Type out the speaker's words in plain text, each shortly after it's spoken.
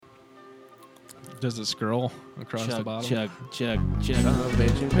Does it scroll across the bottom? Chug. Son of a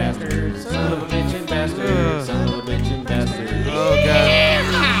bitchin' bastard. Son of a bitchin' bastard. Son of a bitchin' bastard. Oh,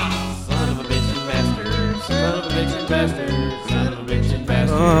 God. Son of a bitchin' bastard. Son of a bitchin' bastard. Son of a bitchin'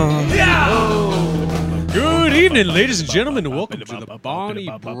 bastard. Good evening, ladies and gentlemen, and welcome to the Bonnie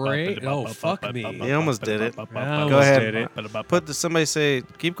Brain. Oh, fuck me. You almost did it. I Go almost ahead. did it. Somebody say,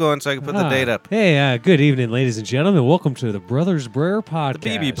 keep going so I can put the date up. Hey, good evening, ladies and gentlemen. Welcome to the Brothers Brer podcast.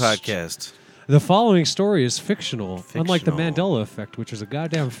 The BB podcast. The following story is fictional, unlike the Fictional. Mandela effect, which is a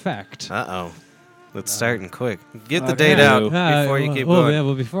goddamn fact. Uh-oh. Let's starting quick. Get the date out before you keep going. Yeah,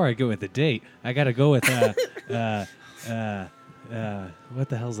 well, before I go with the date, I gotta go with what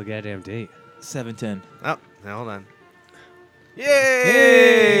the hell's the goddamn date? 710. Oh, now hold on.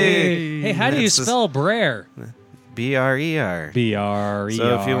 Yay! Hey, how do you That's the- spell Brer? B-R-E-R. B-R-E-R.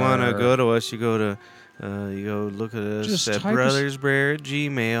 So if you want to go to us, you go look at us Just at type us- Brothers Brer at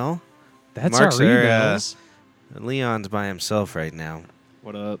Gmail. That's Mark's our there, emails. Leon's by himself right now.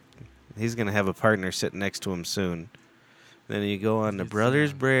 What up? He's going to have a partner sitting next to him soon. Then you go on to Get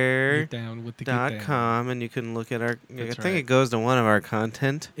down with the get down. brothersbrer.com and you can look at our... I That's think right. it goes to one of our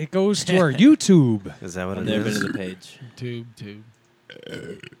content. It goes to our YouTube. Is that what I've it never been is? to the page. Tube.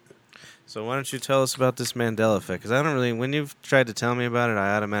 So why don't you tell us about this Mandela effect? Because I don't really... When you've tried to tell me about it,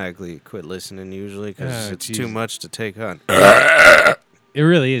 I automatically quit listening usually because Oh, it's Jesus. too much to take on. It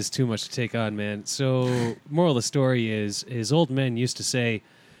really is too much to take on, man. So, moral of the story is old men used to say,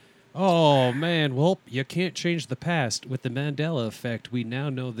 "Oh man, well, you can't change the past." With the Mandela effect, we now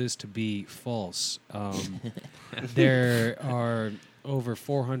know this to be false. There are over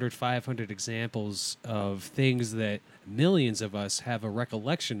 400, 500 examples of things that millions of us have a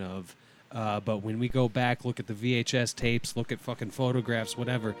recollection of. But when we go back, look at the VHS tapes, look at fucking photographs,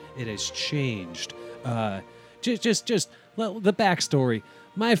 whatever, it has changed. Just the backstory.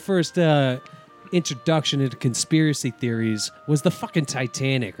 My first introduction into conspiracy theories was the fucking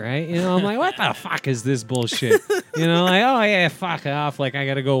Titanic, right? You know, I'm like, what the fuck is this bullshit? You know, like, oh yeah, fuck off. Like, I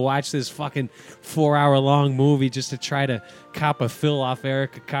gotta go watch this fucking 4-hour-long movie just to try to cop a fill off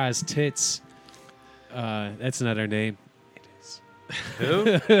Erica Ka's tits. That's not her name. It is.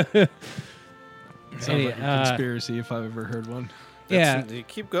 Who? Sounds Any- like a conspiracy if I've ever heard one. Yeah. You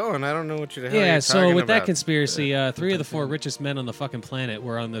keep going. I don't know what you're Yeah, so talking with that about. conspiracy, 3 of the 4 richest men on the fucking planet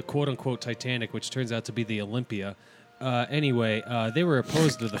were on the quote-unquote Titanic, which turns out to be the Olympia. Anyway, they were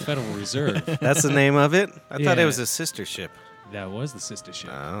opposed to the Federal Reserve. That's the name of it? I thought Yeah. it was a sister ship. That was the sister ship.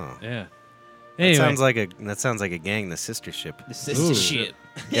 Oh. Yeah. That Anyway. sounds like a gang, the sister ship. This Ooh. is shit.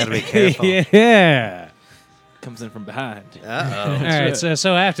 You gotta be careful. Yeah. Comes in from behind. Uh-oh. All right,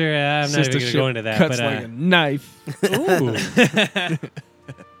 so after, I'm not Sister even going to ship go into that. cuts but, like a knife. Ooh.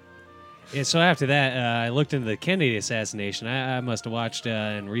 Yeah, so after that, I looked into the Kennedy assassination. I must have watched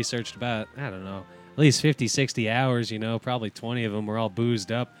and researched about, I don't know, at least 50, 60 hours, probably 20 of them were all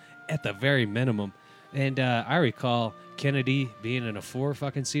boozed up at the very minimum. And I recall Kennedy being in a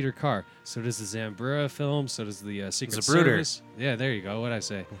 4-fucking-seater car. So does the Zambura film, so does the Secret Zapruder. Service. Yeah, there you go. What'd I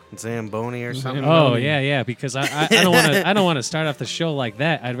say? Zamboni or something? Oh, yeah, because I don't want to start off the show like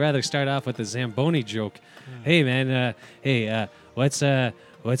that. I'd rather start off with the Zamboni joke. Hey, man, what's the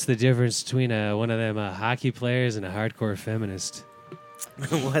difference between one of them hockey players and a hardcore feminist?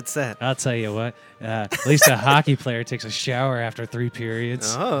 What's that? I'll tell you what. At least a hockey player takes a shower after 3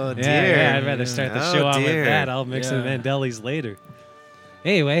 periods. Oh, dear. Yeah, I'd rather start the Oh, show out with dear. that. I'll mix the Yeah. Mandelis later.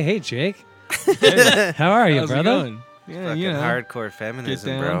 Anyway, hey, Jake. How are you, How's it brother? going? Yeah, Fucking you know. hardcore Get feminism,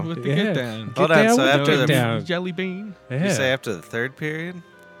 down bro. with the Yeah. get down. Get Hold on, down so with after the the- down. Jelly bean. You say Yeah. after the 3rd period?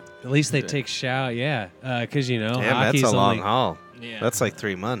 At least they take shower, yeah. Because, Damn, hockey's that's a long only... haul. Yeah. That's like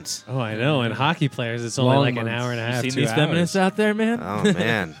 3 months. Oh, I know. And hockey players, it's only Long like an months. hour and a You half, seen 2 these hours. feminists out there, man? Oh,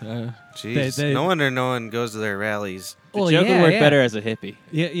 man. Jeez. They- No wonder no one goes to their rallies. The Well, joke yeah, would work yeah. better as a hippie.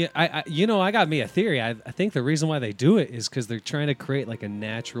 Yeah. I got me a theory. I think the reason why they do it is because they're trying to create like a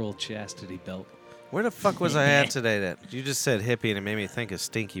natural chastity belt. Where the fuck was I at today? That you just said hippie and it made me think of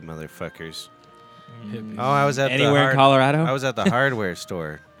stinky motherfuckers. Hippies. Oh, I was at Anywhere in Colorado? I was at the hardware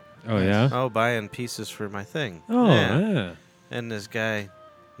store. Oh, yeah? Oh, buying pieces for my thing. Oh, yeah. yeah. And this guy,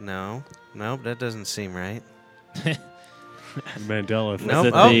 nope, that doesn't seem right. Mandela effect. Nope,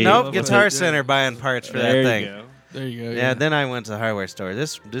 it oh, the- nope, was Guitar it- Center buying parts for There that you thing. go. There you go. Yeah, then I went to the hardware store.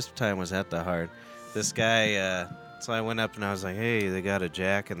 This time was at the hard. This guy, so I went up and I was like, hey, they got a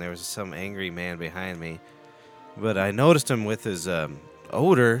jack, and there was some angry man behind me. But I noticed him with his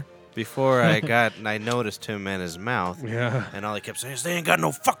odor before I noticed him in his mouth. Yeah. And all he kept saying is, they ain't got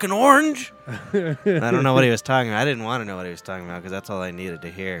no fucking orange. And I don't know what he was talking about. I didn't want to know what he was talking about because that's all I needed to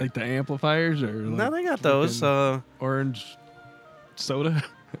hear. Like the amplifiers or no, like they got those. fucking So orange soda.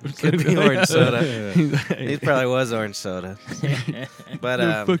 Could be orange soda. He's like, He probably was orange soda. But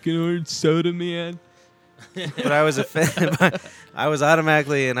 "No fucking orange soda, man." but I was offended. I was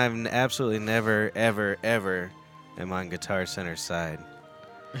automatically, and I'm absolutely never, ever, ever am on Guitar Center's side.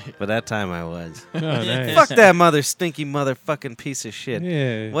 But that time I was. Oh, nice. Fuck that stinky motherfucking piece of shit.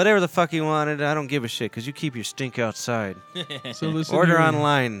 Yeah. Whatever the fuck you wanted, I don't give a shit, because you keep your stink outside. So listen Order here,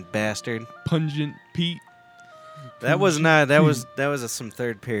 online, bastard. Pungent Pete. That was not, that was some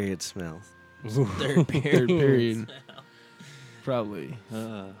third period smell. Third Third period. period. Probably.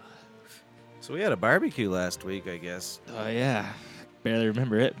 So we had a barbecue last week, I guess. Oh yeah, barely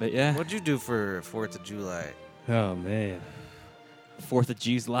remember it, but yeah. What'd you do for 4th of July? Oh, man. 4th of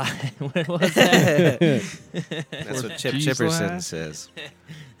July. When was that? That's what Chip Jews Chipperson lie? says.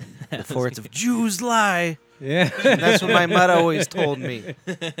 The 4th of Jews lie. Yeah. That's what my mother always told me.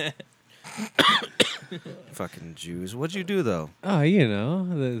 Fucking Jews. What'd you do, though? Oh, you know,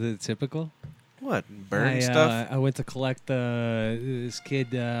 the typical. What? Burn I, stuff? I went to collect this kid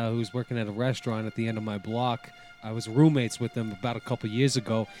who was working at a restaurant at the end of my block. I was roommates with him about a couple years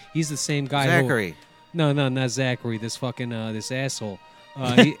ago. He's the same guy. Zachary. No, not Zachary. This fucking this asshole.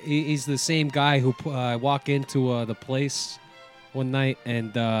 He's the same guy who I walk into the place one night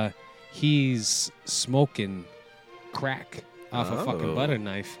and he's smoking crack off a fucking Oh. butter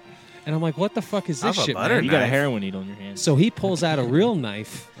knife, and I'm like, what the fuck is Off this a shit, butter man? You got a Knife. heroin needle in your hand. So he pulls out a real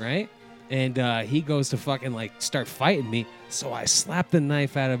knife, right? And he goes to fucking like start fighting me. So I slap the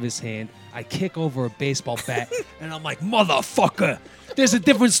knife out of his hand. I kick over a baseball bat, and I'm like, motherfucker, there's a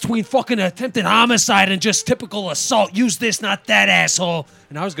difference between fucking attempted homicide and just typical assault. Use this, not that, asshole.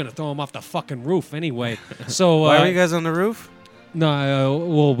 And I was gonna throw him off the fucking roof anyway. So Why were you guys on the roof? no,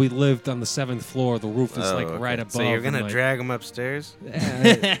 well, we lived on the 7th floor. The roof is Oh, like okay. right above. So you're going and, to like, drag him upstairs?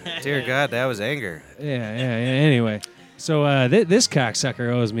 Yeah, Dear God, that was anger. yeah. Anyway, so this cocksucker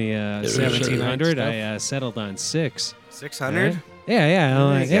owes me 1,700. I settled on 6. 600? Yeah. Oh,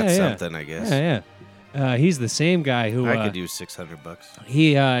 like, you got yeah. something, I guess. Yeah. He's the same guy who I could use $600.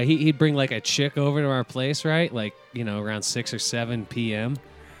 he'd bring like a chick over to our place, right? Like, you know, around 6 or 7 p.m.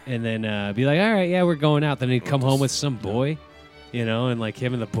 And then be like, all right, yeah, we're going out. Then he'd come home with some boy, you know, and like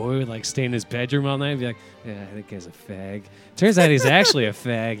him and the boy would like stay in his bedroom all night and be like, yeah, I think he's a fag. Turns out he's actually a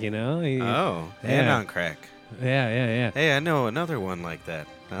fag, you know? Oh, and Yeah. on crack. Yeah. Hey, I know another one like that.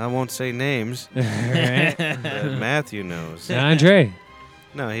 I won't say names, Right? but Matthew knows. Andre,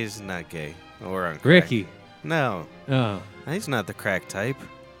 No, he's not gay or on crack. Ricky. No, Oh, he's not the crack type.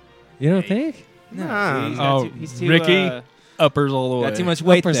 you don't think? No, Nah. he's Oh, he's too, Ricky? Uppers all the way. got too much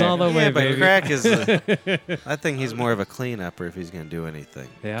weight Uppers there. all the way, Yeah, but baby. crack is. I think he's more of a clean upper if he's gonna do anything.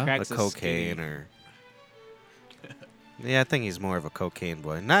 Yeah. Crack- Like Crack's a cocaine skinny. or. Yeah, I think he's more of a cocaine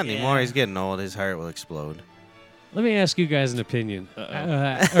boy. Not anymore. Yeah. He's getting old. His heart will explode. Let me ask you guys an opinion,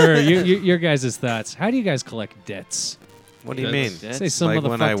 Uh-oh. or your guys' thoughts. How do you guys collect debts? What do you mean? That's- Say some Like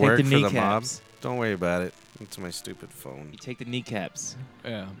when I motherfucker work take for the the mob? kneecaps. Don't worry about it. It's my stupid phone. You take the kneecaps.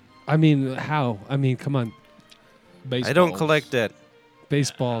 Yeah. I mean, how? I mean, come on, I don't collect debt.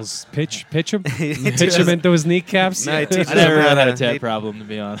 baseballs. Pitch him He pitch him into his kneecaps. No, he teaches I never him how really had a to- tab he- problem, to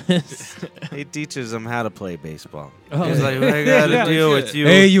be honest. He teaches them how to play baseball. Oh, He's yeah. like, I gotta Yeah. deal with you.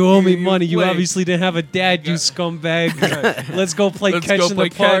 Hey, you owe me money. You wait. obviously didn't have a dad, you scumbag. Let's go play Let's catch go in play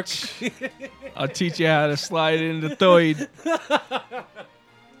the park. catch. I'll teach you how to slide into Thoid.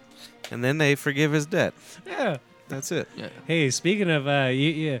 And then they forgive his debt. Yeah. That's it. Hey, speaking of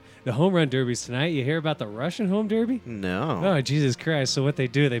the home run derbies tonight, you hear about the Russian home derby? No. Oh, Jesus Christ. So what they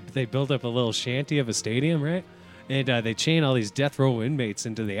do, they build up a little shanty of a stadium, right? And they chain all these death row inmates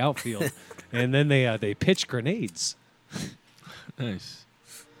into the outfield. And then they pitch grenades. Nice.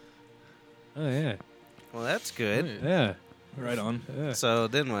 Oh, yeah. Well, that's good. Yeah. Right on. So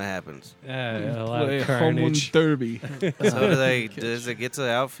then what happens? A lot Play of home run carnage. derby. So do they? Does it get to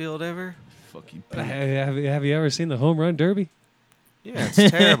the outfield ever? Fuck you. Have you ever seen the home run derby? Yeah, it's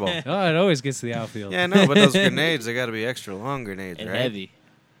terrible. Oh, it always gets to the outfield. Yeah, I know, but those grenades, they got to be extra long grenades, And right? heavy.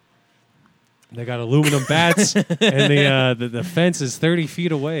 They got aluminum bats, and the fence is 30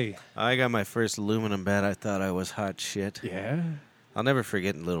 feet away. I got my first aluminum bat. I thought I was hot shit. Yeah. I'll never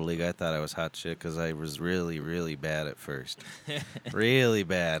forget in Little League, I thought I was hot shit because I was really, really bad at first. Really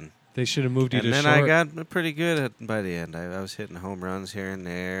bad. They should have moved you And to then short. I got pretty good by the end. I was hitting home runs here and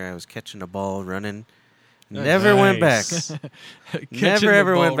there. I was catching the ball, running. Never went back. Nice. Never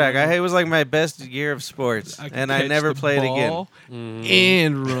ever went back. It was like my best year of sports, and I never played again. Mm.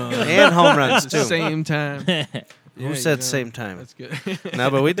 And run. And home runs At too. the same time. Who said same time? That's good. No,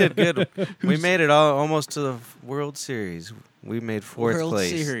 but we did good. We made it almost to the World Series. We made fourth World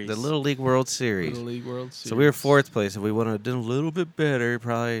place. Series. The Little League World Series. Little League World Series. So we were fourth place. If we would have done a little bit better,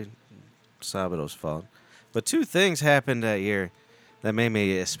 probably Sabado's fault. But two things happened that year that made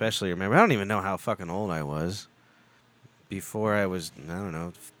me especially remember. I don't even know how fucking old I was. Before I was, I don't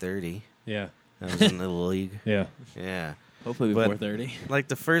know, 30. Yeah. I was in the league. Yeah. Yeah. Hopefully But- before 30. Like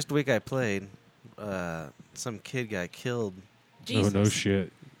the first week I played, some kid got killed. Oh, no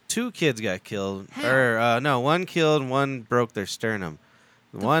shit. Two kids got killed. Or no, one killed and one broke their sternum.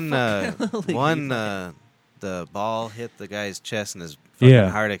 One the ball hit the guy's chest and his fucking Yeah.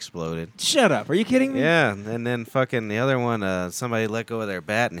 heart exploded. Shut up. Are you kidding me? Yeah, and then fucking the other one, somebody let go of their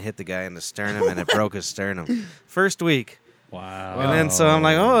bat and hit the guy in the sternum and it broke his sternum. First week. Wow. And then so I'm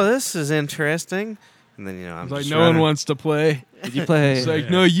like, oh, this is interesting. And then, I'm It's like just no one running. wants to play. Did you play? It's like,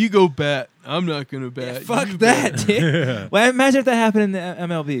 no, you go bat. I'm not gonna bat. Fuck You that, bat. dude. Well, imagine if that happened in the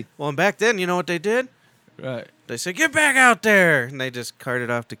MLB. Well, and back then, you know what they did? Right. They said, get back out there. And they just carted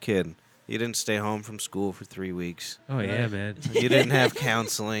off the kid. You didn't stay home from school for 3 weeks. Oh, yeah, man. You didn't have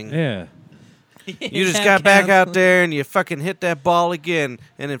counseling. Yeah. You just got back out there and you fucking hit that ball again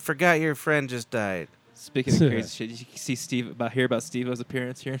and then forgot your friend just died. Speaking of crazy shit, did you see hear about Steve-O's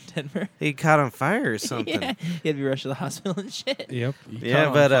appearance here in Denver? He caught on fire or something. Yeah, he had to be rushed to the hospital and shit. Yep. You Yeah, caught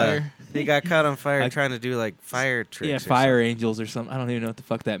on but fire. he got caught on fire Like- trying to do like fire tricks. Yeah, or fire angels or something. I don't even know what the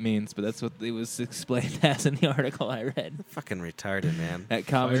fuck that means, but that's what it was explained as in the article I read. something. Fucking retarded, man. That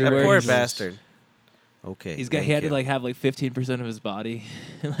comedy Fire That where poor he's- bastard. Okay. He thank had to you. like have like 15% of his body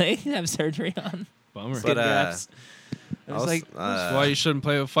like have surgery on. Bummer. But, Skin grafts. I was like, That's why you shouldn't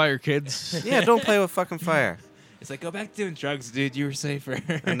play with fire, kids. yeah, don't play with fucking fire. it's like go back to doing drugs, dude. You were safer.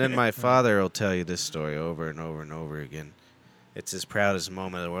 And then my father will tell you this story over and over and over again. It's his proudest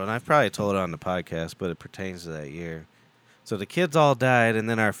moment in the world. And I've probably told it on the podcast, but it pertains to that year. So the kids all died, and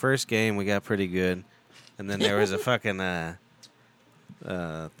then our first game we got pretty good, and then there was a fucking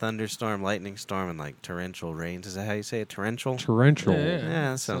thunderstorm, lightning storm, and like torrential rains. Is that how you say it? Torrential? Torrential.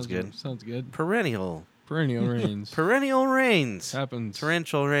 Yeah, that sounds good. Sounds good. Perennial Perennial rains. rains. Happens.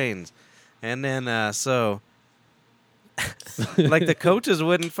 Torrential rains. And then so like the coaches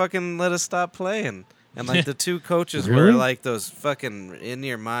wouldn't fucking let us stop playing. And like the two coaches were Really? like those fucking in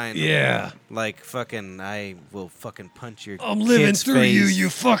your mind. Yeah. Like fucking I will fucking punch your I'm living kid's through face. you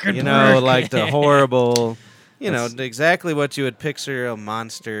fucking You know, prick. like the horrible That's- exactly what you would picture a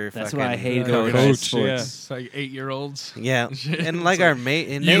monster That's fucking why I hated Coach. organized Coach, yeah. sports. It's like 8-year-olds. Yeah. Shit. And like It's our mate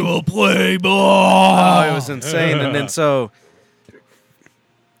and You they- will play Oh, ball. it was insane. And then so,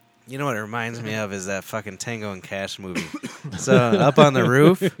 you know what it reminds me of is that fucking Tango and Cash movie. So up on the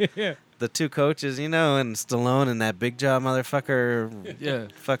roof, the two coaches, and Stallone and that big jaw motherfucker Yeah.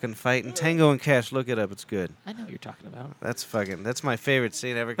 fucking fighting. Tango and Cash, look it up. It's good. I know what you're talking about. That's my favorite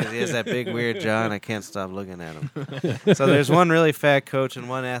scene ever because he has that big weird jaw and I can't stop looking at him. So there's one really fat coach and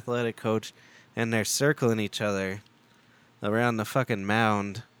one athletic coach, and they're circling each other around the fucking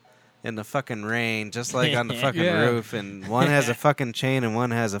mound in the fucking rain, just like on the fucking Yeah. roof. And one has a fucking chain and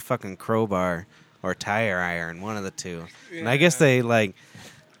one has a fucking crowbar or tire iron, one of the two. And I guess they like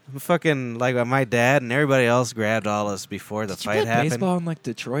fucking like my dad and everybody else grabbed all us before the Did you fight play happened. baseball in like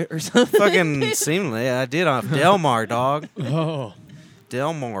Detroit or something? Fucking seemingly, I did off Delmar, dog. Oh.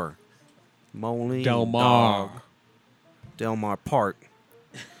 Delmar. Moline. Delmar. Dog. Delmar Park.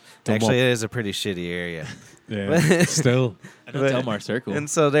 Delmar. Actually, it is a pretty shitty area. Yeah. Still. I know But- Delmar Circle. And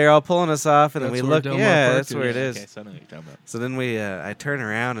so they're all pulling us off, and then That's we where look. Delmar Yeah, Park that's where it is. is. Okay, so I know what you're talking about. So then I turn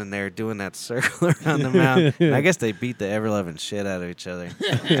around, and they're doing that circle around the mound. And I guess they beat the ever-loving shit out of each other.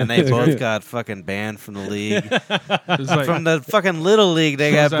 And they both got fucking banned from the league. It's like, From the fucking Little League,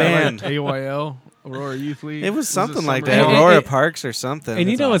 they got was that banned. Like AYL, Aurora Youth League. It was something like summer that. league? Aurora And- Parks or something. And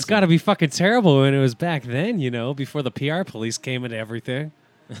you That's know it's awesome. got to be fucking terrible when it was back then, before the PR police came into everything.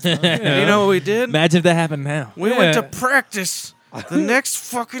 And you know what we did? Imagine if that happened now. We went to Yeah. practice the next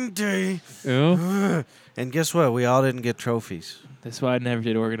fucking day. You know? And guess what? We all didn't get trophies. That's why I never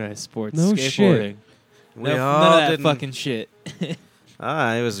did organized sports. No Skateboarding. shit. We None all of that didn't. fucking shit. It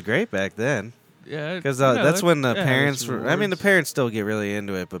was great back then. Yeah, Because yeah, that's when the yeah, parents there's were. I mean, the rewards. parents still get really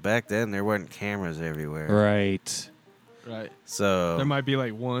into it, but back then there weren't cameras everywhere. Right. Right. So There might be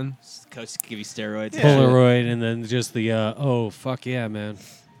like one. Coach give you steroids. Yeah. Polaroid and then just the, oh, fuck yeah, man.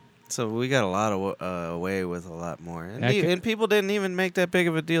 So we got a lot of away with a lot more, and, Heck- and people didn't even make that big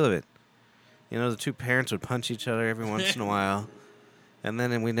of a deal of it. The two parents would punch each other every once in a while, and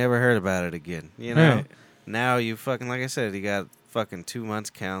then we never heard about it again. Right. Now you fucking, like I said, you got fucking 2 months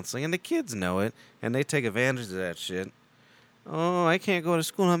counseling, and the kids know it, and they take advantage of that shit. Oh, I can't go to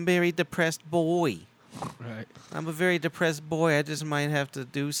school. I'm a very depressed boy. Right. I'm a very depressed boy. I just might have to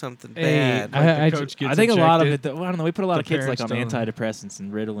do something Hey, bad. Like I the coach gets I think a lot of ejected. it. Well, I don't know. We put a lot The of kids like on parents don't. antidepressants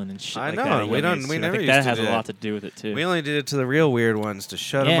and Ritalin and shit. I like know, that at we young don't- age, we too. never I think used that to has do a that. lot to do with it too. We only did it to the real weird ones to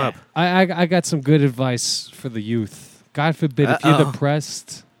shut them Yeah. up. I got some good advice for the youth. God forbid if you're Uh-oh.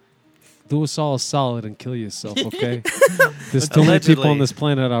 depressed, do us all a solid and kill yourself, okay? There's too many people Allegedly. on this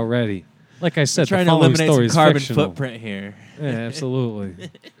planet already. Like I said, trying the to following eliminate story some is carbon fictional. footprint here. Yeah,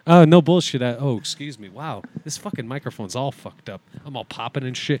 absolutely. Oh, no bullshit. Excuse me. Wow, this fucking microphone's all fucked up. I'm all popping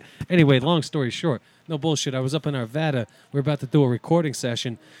and shit. Anyway, long story short, no bullshit. I was up in Arvada. We're about to do a recording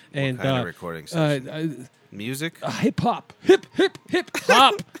session, and Kind of recording session. Music? hip hop, hip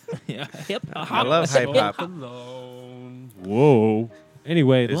hop. Yeah. Hip I love hype hop. Alone. Whoa.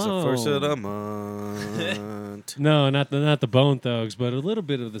 Anyway, It's the first of long- the month. No, not the Bone Thugs, but a little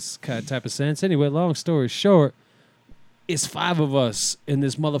bit of this kind of type of sense. Anyway, long story short, it's 5 of us in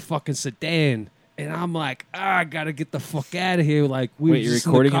this motherfucking sedan, and I'm like, I gotta get the fuck out of here. Like we Wait, were you're just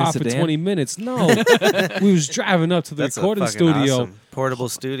recording in in the a car for sedan? 20 minutes. No, we was driving up to the That's a recording fucking studio. awesome portable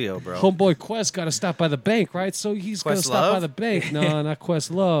studio, bro. Homeboy Quest got to stop by the bank, right? So he's gonna stop Questlove? by the bank. No, not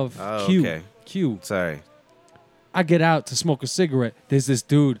Questlove. Oh, Q. okay. Q. Sorry. I get out to smoke a cigarette. There's this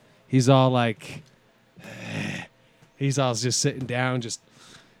dude. He's all like, he's all just sitting down,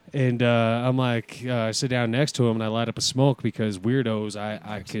 and I'm like, I sit down next to him and I light up a smoke because weirdos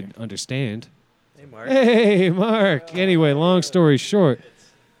I could understand. Hey, Mark. Hey, Mark. Anyway, long story short,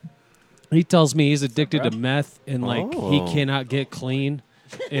 he tells me he's addicted to meth and like he Oh. cannot get clean.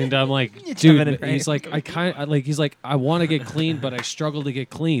 And I'm like, Shoving dude, it right he's like, he's like, I want to get clean, but I struggle to get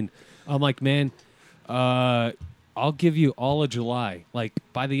clean. I'm like, man, I'll give you all of July. Like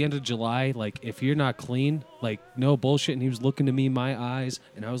by the end of July, like if you're not clean, like no bullshit. And he was looking to me in my eyes,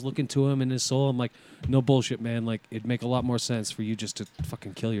 and I was looking to him in his soul. I'm like, no bullshit, man. Like it'd make a lot more sense for you just to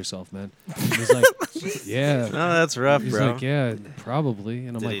fucking kill yourself, man. And he's like, yeah. No, that's rough, He's bro. like, yeah, probably.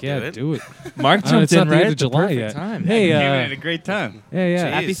 And I'm Did like, he yeah, do it? do it. Mark It's jumped not in the right end at of the July perfect yet. time. Hey, Came in at a great time. yeah.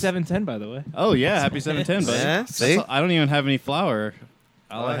 Happy Jeez. 710, by the way. Oh yeah, happy 710, buddy. Yeah, see? I don't even have any flour.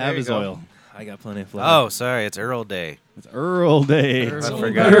 All Oh, I there have you is go. oil. I got plenty of flour. Oh, sorry. It's Earl Day. It's Earl Day. I Earl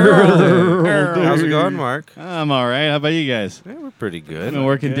forgot. Day. How's it going, Mark? I'm all right. How about you guys? Yeah, we're pretty I've good. been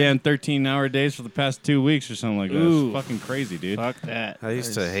working damn 13-hour days for the past 2 weeks or something like that. Ooh. It's fucking crazy, dude. Fuck that. I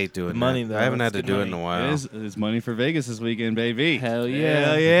used to hate doing The money, that. though, I haven't had that's to good do it in a money. while. It's money for Vegas this weekend, baby. Hell yeah.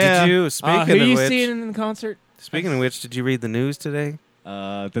 Hell yeah. Did you? Who Speaking are you of which, seeing in the concert? speaking of which, did you read the news today?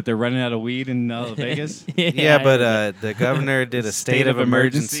 That they're running out of weed in Vegas? Yeah, I but heard the governor did a state of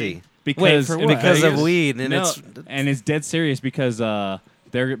emergency Because, for what? because of Vegas- weed, and No, it's and it's dead serious because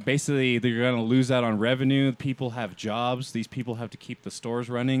they're going to lose out on revenue. People have jobs. These people have to keep the stores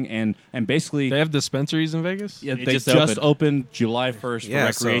running, and basically They have dispensaries in Vegas? yeah, They they just just opened. opened July 1st Yeah,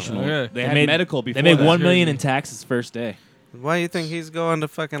 for so- recreational. Okay. They had medical before They made that. $1 million in taxes first day. why you think he's going to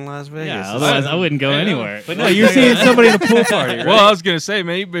fucking Las Vegas? Yeah, It's- otherwise I wouldn't go Yeah. anywhere. But no, you're seeing somebody in a pool party, right? Well, I was going to say,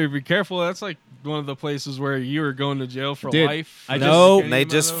 man, you better be careful. That's like one of the places where you were going to jail for Dude, life. I for just- No. any and they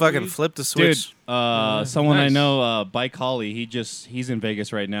amount just of fucking weed. flipped the Dude, switch. someone I Nice. know, Bike Holly, he's in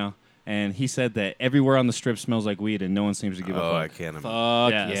Vegas right now, and he said that everywhere on the strip smells like weed, and no one seems to give a Oh, I fuck. can't imagine.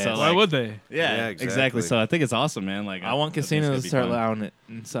 Fuck Yeah, yeah. so, Why like- would they? Yeah, exactly. exactly. So I think it's awesome, man. Like I want think it's casinos gonna to be start fun. allowing it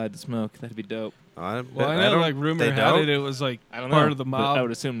inside to smoke. That'd be dope. Well, I know, like, rumor they had don't? it was like I don't part know, of the but mob I would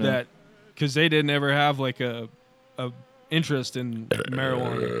assume no. that because they didn't ever have like a interest in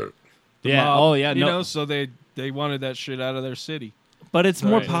marijuana. The Yeah. mob, Oh yeah. you No. know, so they wanted that shit out of their city. But it's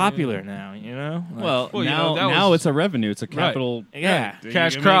more Right. popular now, you know? Like, Well, Well, you now know, that now was- it's a revenue. It's a capital. Yeah. You're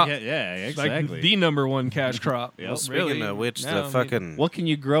Cash gonna crop. make it- Yeah, exactly. Like the number one cash crop. Well, Well, speaking Really, of which, now, I the mean, fucking what can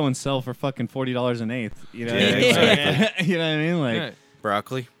you grow and sell for fucking $40 an eighth? You know, Yeah, exactly. you know what I mean? Like, right.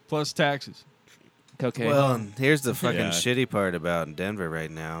 broccoli. Plus taxes. Cocaine. Well, and here's the fucking Yeah. shitty part about Denver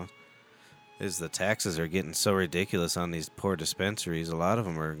right now is the taxes are getting so ridiculous on these poor dispensaries. A lot of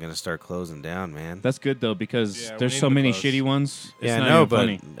them are going to start closing down, man. that's good though because Yeah, we there's need so them to many close. shitty ones. It's Yeah, I not know, even but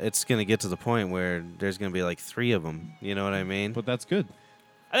funny. it's going to get to the point where there's going to be like 3 of them. You know what I mean? But that's good.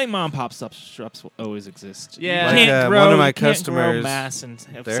 I think mom and pop shops will always exist. Yeah. You Like, can't one grow, of my you can't grow customers, mass and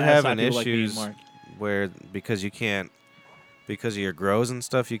have they're satisfy having people like me and issues Mark. where because you can't because of your grows and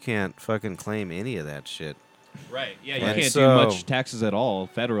stuff, you can't fucking claim any of that shit. Right. Yeah, you And can't so- do much taxes at all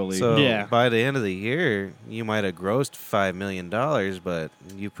federally. So Yeah. by the end of the year, you might have grossed $5 million, but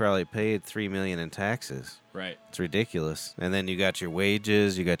you probably paid $3 million in taxes. right. It's ridiculous. And then you got your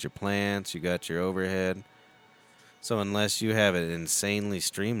wages, you got your plants, you got your overhead. So unless you have it insanely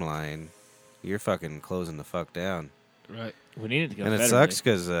streamlined, you're fucking closing the fuck down. Right. We need it to go And it federally. sucks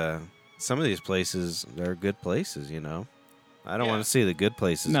because some of these places are good places, you know. I don't want to see the good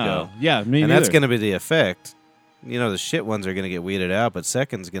places No, go. yeah, me And that's neither. going to be the effect. You know, the shit ones are going to get weeded out, but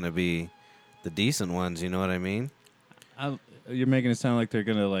second's going to be the decent ones. You know what I mean? You're making it sound like they're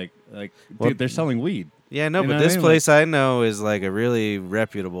gonna like Well- dude, they're selling weed. Yeah, no, You but know what I this mean? place I know is like a really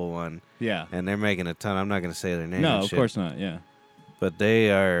reputable one, Yeah. and they're making a ton. I'm not going to say their name. No, and of shit, course not. Yeah. But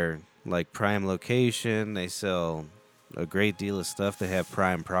they are like prime location. They sell a great deal of stuff. They have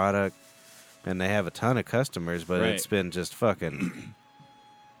prime product, and they have a ton of customers. But Right. it's been just fucking.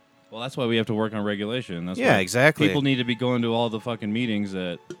 Well, that's why we have to work on regulation. That's Yeah, why exactly. People need to be going to all the fucking meetings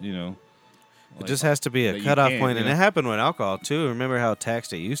that It just has to be that a you cutoff can't, point, you and know? it happened with alcohol too. Remember how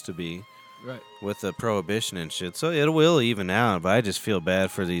taxed it used to be Right. with the prohibition and shit. So it will even out, but I just feel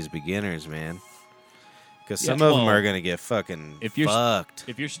bad for these beginners, man. Because Yeah, some of them well, are gonna get fucking if you're fucked.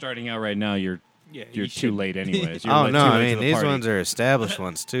 If you're starting out right now, you're Yeah, too late anyways. You're Oh like no, too I late to mean the these party. ones are established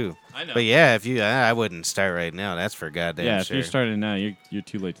ones too. I know. But yeah, if you, I wouldn't start right now. That's for goddamn yeah, if sure. you're starting now, you're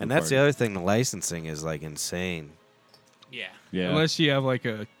too late to And the that's party. the other thing. The licensing is like insane. Yeah. Yeah. Unless you have like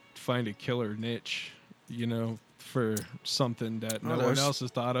find a killer niche, you know, for something that no one there's- else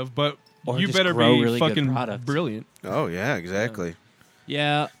has thought of. But Or you just better grow be really good fucking products. brilliant. Oh yeah, exactly.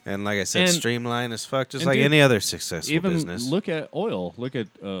 yeah. And like I said, And- streamline as fuck, just and like dude, any other successful Even business. look at oil. Look at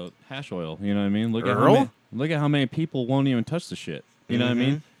hash oil. You know what I mean? Look at Earl? how many people won't even touch the shit. You know what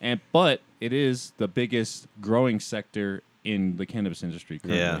I mean? But it is the biggest growing sector in the cannabis industry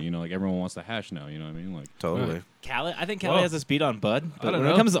currently. Yeah. You know, like everyone wants the hash now. You know what I mean? Like Totally. Cali, I think Cali Whoa. has this beat on Bud. But don't when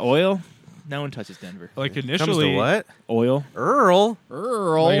know. it comes to oil, no one touches Denver. Like Comes initially, to what? Oil. Earl.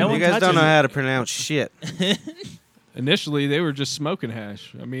 Earl. Like, no You one guys don't touches know it. how to pronounce shit. initially they were just smoking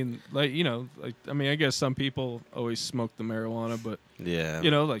hash. I mean, like I guess some people always smoke the marijuana, but Yeah.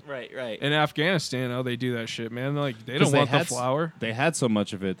 you know, like Right. in Afghanistan, how they do that shit, man. Like they 'Cause don't they want the had s- flower. They had so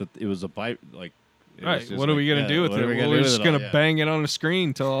much of it that it was a bite. Like, it was Right. just What are we like, gonna do with what it? are we Well, do we're with just it gonna all? Yeah. bang it on the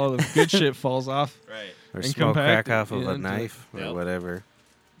screen till all the good shit falls off. Right. or and smoke compact crack it, off of you a know, knife or Yep. whatever.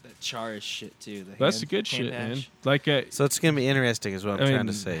 That char is shit too. That's the good shit, man. Like So it's gonna be interesting, is what I'm I trying mean,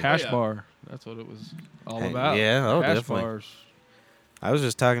 to say. hash Oh, yeah. bar. That's what it was all Hey, about. yeah, oh, hash definitely. bars. I was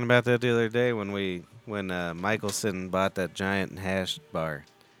just talking about that the other day when Michelson bought that giant hash bar.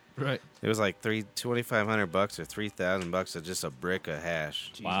 Right. It was like $2,500 or $3,000 of just a brick of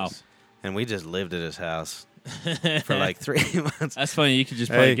hash, Wow. and we just lived at his house for like 3 months. That's funny. You could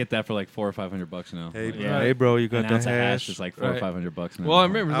just probably Hey. get that for like $400 or $500 now. Hey, Like, bro, Yeah. hey, bro, you An got ounce the of hash hash? is like $400 Right. or $500 now. Well, I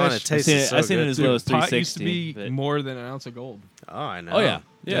remember Oh, and that. it tastes seen it- so I've seen it good. as low as Dude, pot used to 360. be but more than an ounce of gold. Oh, I know. Oh yeah,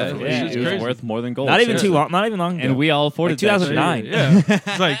 yeah. Definitely. Yeah, It's It was crazy. worth more than gold. not even seriously. too long. Not even long. And ago. we all afforded Like that shit. 2009. Yeah.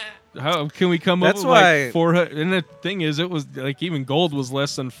 It's like, how can we come That's up with why- like 400? And the thing is, it was like even gold was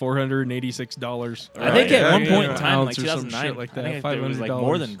less than $486. I think Right, at one yeah, point yeah. in time, like Ounce or some 2009, shit like that, I think it was like $500.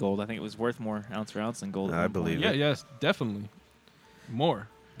 more than gold. I think it was worth more ounce for ounce than gold. at I one believe point. Yeah, yes, definitely. More.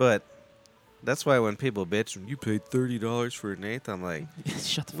 But that's why when people bitch, you paid $30 for an eighth, I'm like,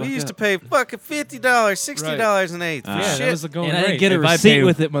 Shut the fuck we used to up. pay fucking $50, $60 an eighth for Yeah, Yeah, shit. that was the going And I rate. didn't get a If I receipt pay-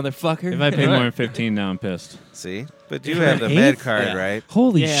 with it, motherfucker. If I pay more than 15 now, I'm pissed. See? But you have the med card, right?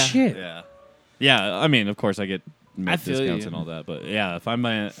 Holy Yeah. shit! Yeah. Yeah, I mean, of course, I get I feel discounts you. and all that, but yeah, if I'm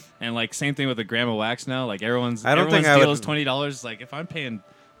buying, and like same thing with the gram of wax now, like everyone's I don't think everyone's I deal would- is $20. Like if I'm paying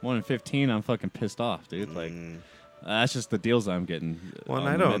more than 15, I'm fucking pissed off, dude. Like that's just the deals I'm getting. Well, on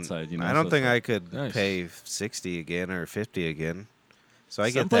I the don't. med side, you know, I don't so think it's I like- could Nice. pay 60 again or 50 again. So I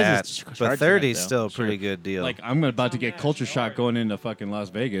Some get places that. charge But that, 30 is though. still a pretty good deal. Like I'm about to get culture shock going into fucking Las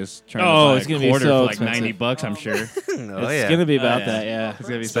Vegas. Trying Oh, to buy it's a gonna be quarter so for like expensive. $90, I'm sure. oh It's yeah. gonna be about yeah. that, yeah. It's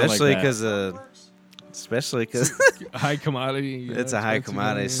gonna be something especially like that. because especially because High commodity. you know, it's a high expensive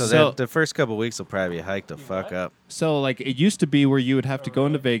commodity. money. So, So- that the first couple weeks will probably be hiked the fuck up. So like it used to be where you would have to go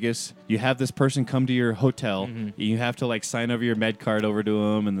into Vegas, you have this person come to your hotel, you have to like sign over your med card over to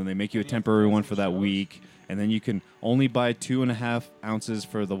them, and then they make you a temporary one for that week, and then you can only buy 2.5 ounces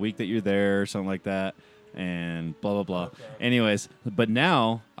for the week that you're there or something like that, and blah blah blah. Anyways, but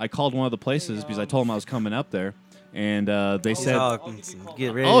now I called one of the places because I told them I was coming up there, and they said,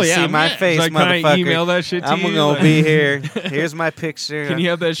 Get ready Oh, to yeah, see I'm my in. face, It's like, can motherfucker. I email that shit to I'm you? gonna Like, be here. Here's my picture. Can you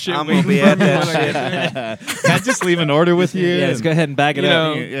have that shit? I'm gonna be waiting at for me that when I get shit. there? "Can I just leave an order with you?" Yeah, let's go ahead and bag it You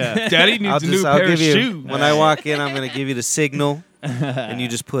up. know, Yeah. Daddy needs a new pair of give you shoes. when I walk in. I'm gonna give you the signal, and you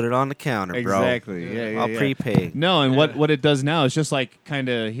just put it on the counter, bro. Exactly. Yeah, I'll prepay. No, and what it does now is just like kind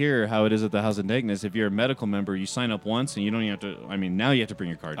of here how it is at the House of Dankness. If you're a medical member, you sign up once and you don't even have to. I mean, now you have to bring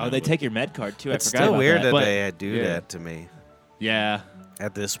your card. Oh, now, they but- take your med card too. It's I forgot still about weird that. that But- they do yeah. that to me Yeah,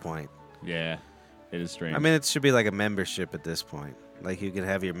 at this point. yeah, it is strange. I mean, it should be like a membership at this point. Like you can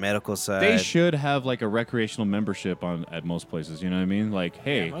have your medical side. they should have like a recreational membership on at most places. You know what I mean? Like,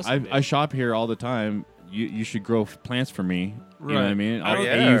 hey, most of it. I shop here all the time. you should grow plants for me. You know what I Right. mean? I'll Oh, pay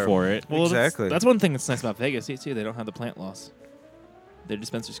yeah. you for it. Well, Exactly. That's one thing that's nice about Vegas too. They don't have the plant loss. Their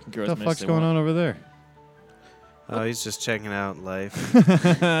dispensers can grow What as the many as fuck's they going want. on over there? Oh, he's just checking out life.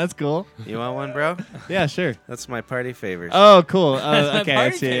 That's cool. You want one, bro? Yeah, sure. That's my party favors. Oh, cool. my Okay,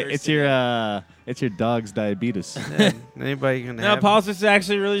 party it's your dog's diabetes. Yeah, anybody can No, have. Paul's just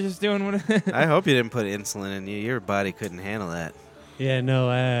actually really just doing what. I hope you didn't put insulin in you. Your body couldn't handle that. Yeah, no,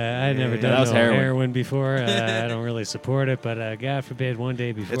 I never Yeah, done that was no heroin. heroin before. I don't really support it, but God forbid one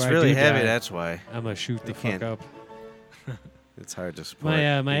day before It's I really do heavy. die, That's why. I'm gonna shoot the You fuck can't- up. It's hard to support.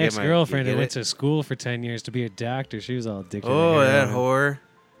 My You get ex girlfriend you who get went it? to school for 10 years to be a doctor. She was all addicted. Oh, to that heroin.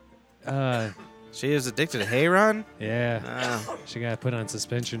 whore. She is addicted to Hayron? Yeah, Oh, she got put on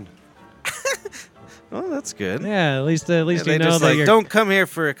suspension. well, that's good. Yeah, at least Yeah, you they know just that like, you're. don't come here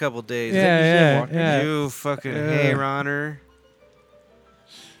for a couple days. Yeah, yeah. You fucking Hayroner.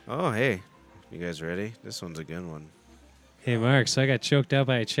 Oh, hey. You guys ready? This one's a good one. Hey, Mark. So I got choked out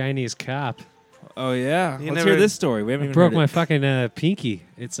by a Chinese cop. Oh yeah. You Let's never- hear this story. We haven't I even broke heard my it. fucking pinky.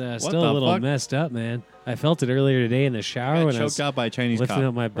 It's still the a little fuck? messed up, man. I felt it earlier today in the shower Got when I was choked out by a Chinese lifting cop.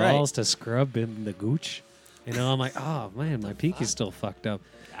 up my balls to scrub in the gooch. You know, I'm like, oh man, my pinky's still fucked up.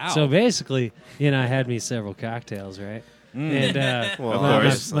 So basically, I had me several cocktails, right? And Well, my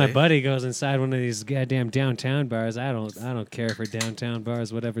obviously. buddy goes inside one of these goddamn downtown bars. I don't care for downtown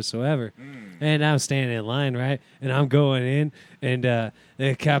bars, whatever soever. And I'm standing in line, right? And I'm going in, and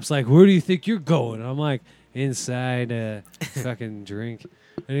the cop's like, "Where do you think you're going?" I'm like, "Inside, fucking drink."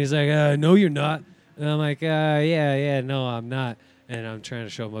 And he's like, "No, you're not." And I'm like, yeah, no, I'm not." And I'm trying to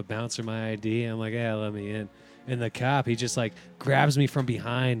show my bouncer my ID. I'm like, "Yeah, let me in." And the cop, he just like grabs me from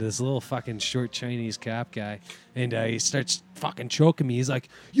behind, this little fucking short Chinese cop guy, and he starts fucking choking me. He's like,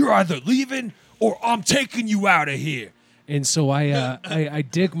 "You're either leaving or I'm taking you out of here." And so I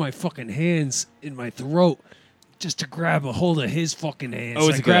dig my fucking hands in my throat just to grab a hold of his fucking hands.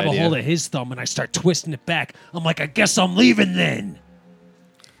 Always I a good grab a idea. hold of his thumb and I start twisting it back. I'm like, "I guess I'm leaving then."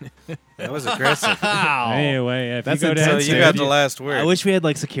 That was aggressive. Anyway, if That's you go intense, So down, you got the last word. I wish we had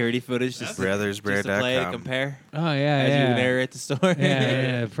like security footage just to play and Brothersbread.com. compare oh yeah, as you yeah. narrate the story.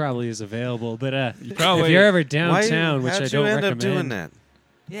 Yeah, it probably is available. But if probably- you're ever Why, downtown, which how'd I you don't end recommend, up doing that?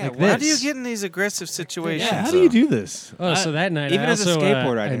 Yeah, Like what? this. How do you get in these aggressive situations? Yeah, how do you do this? Oh, so that night even I as a also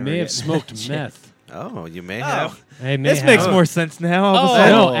skateboarder, I I never may have get- smoked meth. Oh, you may have. I may This have. makes more sense now. All of a Oh.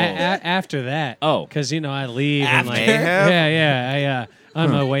 sudden. No, after that. Oh. because I leave and like May have? yeah. On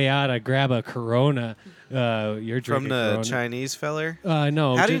my way out, I grab a Corona. You're From drinking the Corona. Chinese feller?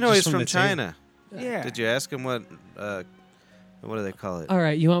 No. How do you know just he's from the table. China? Yeah. Did you ask him what do they call it? All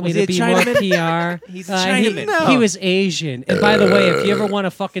right, you want me Was to he a be more Chinaman? PR? He's a Chinaman. No. He was Asian. And by the way, if you ever want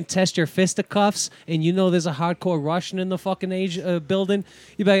to fucking test your fisticuffs and you know there's a hardcore Russian in the fucking building,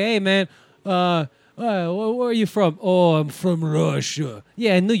 you be like, "Hey, man, where are you from?" "Oh, I'm from Russia."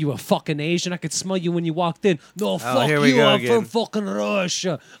 "Yeah, I knew you were fucking Asian. I could smell you when you walked in." "No, fuck here we you. go I'm again. from fucking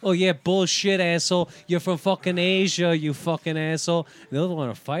Russia." "Oh, yeah, bullshit, asshole. You're from fucking Asia, you fucking asshole." They'll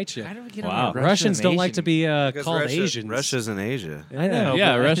want to fight you. How do we get Wow. on Russian Russians and don't like Asian? to be Because called Russia, Asians. Russia's in Asia. I know.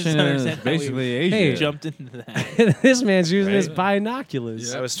 Yeah, but I just Russian don't is understand how we- basically Hey, Asian. Jumped into that. This man's using his Right.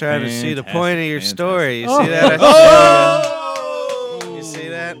 binoculars. I was trying to see the Fantastic, point of your fantastic. story. You Oh. see that? You see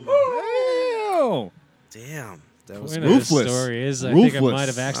that? Oh. Damn. That was Point of the Ruthless. story is, I think I Ruthless. might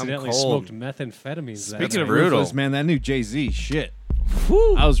have accidentally I'm cold. smoked methamphetamines. that Speaking night. of brutal. ruthless, man, that new Jay-Z shit.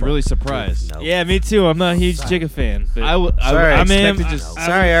 I was really surprised. No. Yeah, me too. I'm not a huge Jigga fan. But Sorry. I mean, expected just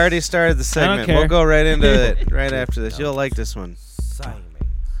Sorry, I already started the segment. care. We'll go right into it right after this. You'll like this one. Simon,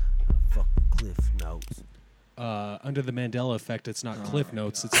 fucking Cliff Notes. Under the Mandela effect, it's not Cliff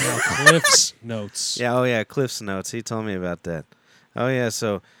Notes. It's now Cliff's Notes. Yeah, oh yeah, Cliff's Notes. He told me about that. Oh yeah,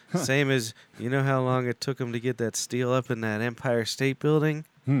 so same as you know how long it took him to get that steel up in that Empire State Building?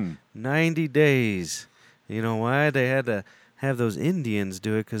 90 days. You know why? They had to have those Indians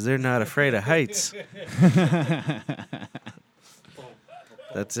do it because they're not afraid of heights.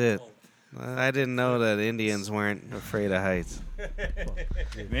 That's it. I didn't know that Indians weren't afraid of heights.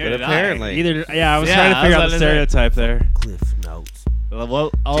 But apparently. either I was Yeah, trying to I figure was out the about to say. stereotype there. Cliff Notes. Well,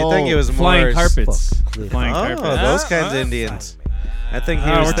 Do you think it was Flying more carpets. Cliff Flying Oh, carpets. those kinds of Indians. I think he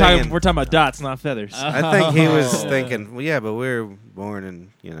was We're thinking. talking about dots, not feathers. I think he was Oh. thinking. Well, yeah, but we're born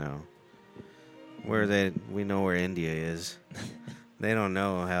in we know where India is. They don't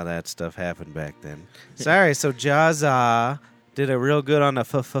know how that stuff happened back then. Sorry, so Jazza did a real good on the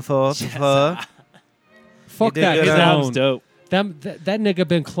Fuck did that good on- Sounds clone. dope. That nigga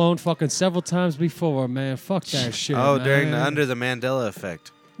been cloned fucking several times before, man. Fuck that shit. Oh, man. during the Under the Mandela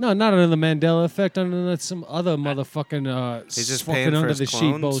Effect. No, not under the Mandela effect. Under some other motherfucking He's just fucking paying for under his the sheet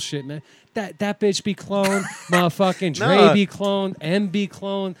clones? bullshit, man. That bitch be cloned, motherfucking Dre No. be cloned, M be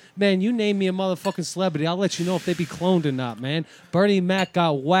cloned. Man, you name me a motherfucking celebrity, I'll let you know if they be cloned or not, man. Bernie Mac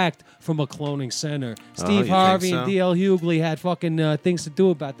got whacked from a cloning center. you Steve think Harvey so? and D.L. Hughley had fucking things to do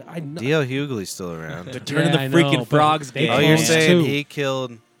about that. I know. D.L. Hughley's still around. Turning I the freaking know, but frogs they gay. Oh, you're clones saying too. he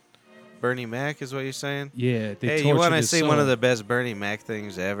killed Bernie Mac is what you're saying? Yeah, they Hey, you tortured want to his see one of soul. the best Bernie Mac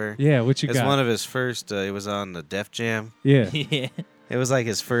things ever? Yeah, what you It's got? one of his first. It was on the Def Jam. yeah. Yeah. It was like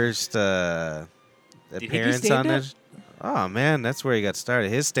his first you think he appearance on stand-up? it. Oh man, that's where he got started.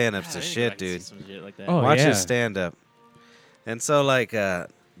 His stand-up's the shit, dude. Some shit like that. Oh, Watch yeah. his stand-up. And so like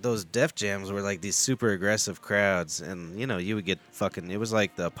those Def Jams were like these super aggressive crowds, and you know you would get fucking. It was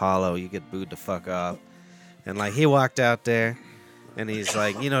like the Apollo. You get booed the fuck off, and like he walked out there. And he's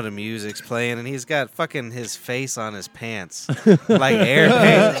like, you know, the music's playing, and he's got fucking his face on his pants, like air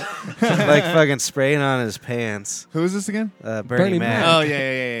paint, like fucking spraying on his pants. Who is this again? Bernie Mac. Oh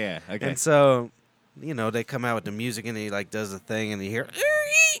yeah. Okay. And so, you know, they come out with the music, and he like does the thing, and you hear,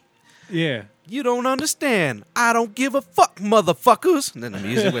 Yeah. "You don't understand. I don't give a fuck, motherfuckers." And then the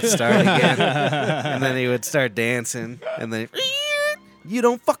music would start again, and then he would start dancing, and then, "You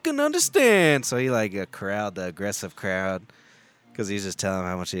don't fucking understand." So he like corralled the aggressive crowd. Because he's just telling him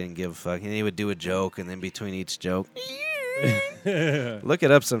how much he didn't give a fuck. And he would do a joke, and then between each joke, look it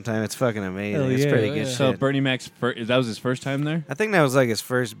up sometime. It's fucking amazing. Hell It's yeah, pretty good yeah. shit. So Bernie Mac's that was his first time there. I think that was like his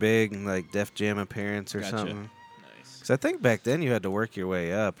first big like Def Jam appearance or Gotcha. something. Because I think back then you had to work your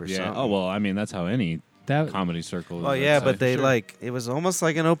way up or something. Oh well, I mean that's how any That comedy circle. Oh is, yeah, I'd but say. they Sure. like it was almost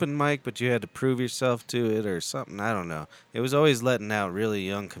like an open mic, but you had to prove yourself to it or something. I don't know. It was always letting out really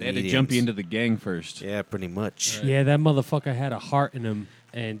young They had comedians. to jump you into the gang first. Yeah, pretty much. Yeah, that motherfucker had a heart in him,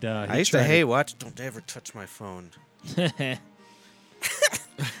 and I used to hate watch. Don't ever touch my phone.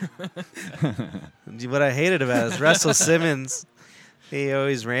 What I hated about it is Russell Simmons. He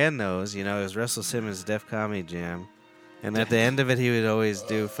always ran those. You know, it was Russell Simmons' Def Comedy Jam, and at the end of it, he would always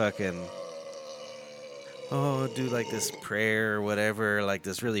do fucking. Do like this prayer or whatever, like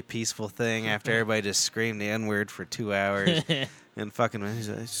this really peaceful thing after everybody just screamed the N-word for 2 hours. And fucking, he's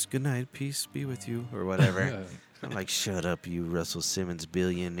like, "Good night, peace be with you," or whatever. I'm like, "Shut up, you Russell Simmons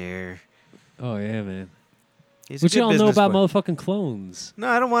billionaire." Oh yeah, man. He's a What good y'all know business about boy. motherfucking clones? No,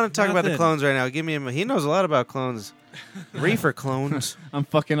 I don't want to talk about the Nothing. clones right now. Give me he knows a lot about clones. Reefer clones. I'm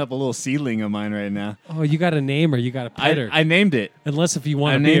fucking up a little seedling of mine right now. Oh, you got to name her. You got to pet her. I named it. Unless if you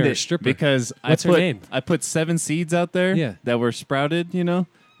want I to be named her it stripper. because What's I her put name? I put 7 seeds out there Yeah. that were sprouted, you know,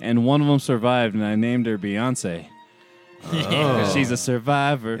 and one of them survived, and I named her Beyonce. Oh. She's a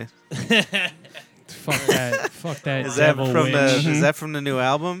survivor. fuck that. Fuck that Is that devil from witch. the is that from the new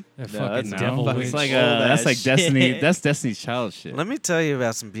album? That No, fucking that's devil not. witch. It's like All that that's like Destiny. shit. That's Destiny's Child shit. Let me tell you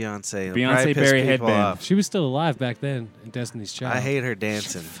about some Beyonce. It'll Beyonce probably piss Berry people headband. off. She was still alive back then in Destiny's Child. I hate her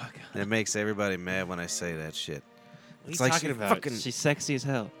dancing. It makes everybody mad when I say that shit. What It's are you like talking she about? fucking- She's sexy as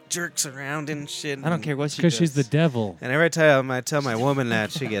hell. Jerks around and shit. I don't care what she because does. she's the devil. And every time I tell my woman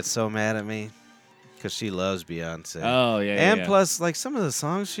that, she gets so mad at me because she loves Beyonce. Oh yeah. and yeah. plus, like some of the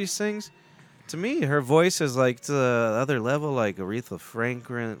songs she sings, to me, her voice is like to the other level, like Aretha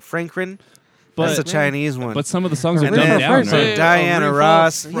Franklin. That's a Chinese one. But some of the songs are And dumbed then down, Aretha- right? Diana Aretha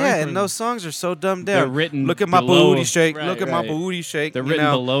Ross. Franklin. Yeah, and those songs are so dumbed They're down. written Look at my below- booty shake. right, Look at my right. booty shake. They're you written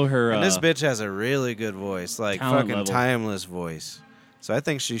know? below her. And this bitch has a really good voice, like talent fucking level. timeless voice. So I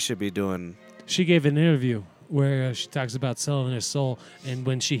think she should be doing. She gave an interview where she talks about selling her soul, and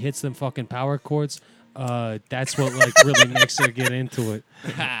when she hits them fucking power chords, that's what like really makes her get into it.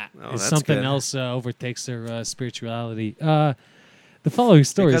 Oh, Is that's something good. else overtakes her spirituality. The following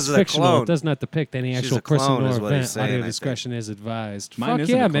story Because is of the fictional. clone. It does not depict any She's actual a clone person is or what he's event. saying, I Audio think. discretion is advised. Mine Fuck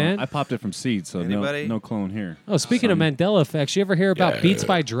isn't yeah, a clone. man. I popped it from seed, so no, Anybody? no clone here. Oh, speaking of Mandela effects, you ever hear about Beats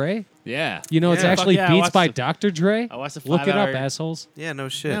by Dre? Yeah. You know, it's Yeah. actually Fuck yeah, I Beats watched by the- Dr. Dre. I watched the Look it up, 5-hour assholes. Yeah, no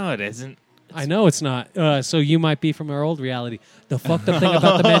shit. No, it isn't. I know it's not. So you might be from our old reality. The fucked up thing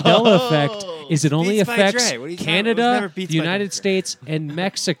about the Mandela effect is it only Beats by affects Dre. What are you talking about? It was Canada, never Beats the by United Dre. States, and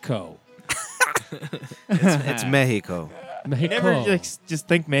Mexico. It's Mexico. Mexico. Never like, just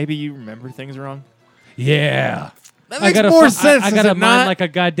think maybe you remember things wrong. Yeah. That I makes got more I sense. got does a it mind not? like a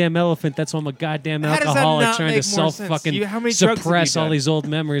goddamn elephant. That's why I'm a goddamn How does that alcoholic not trying to make more self sense? fucking How many drugs have you suppress all done? these old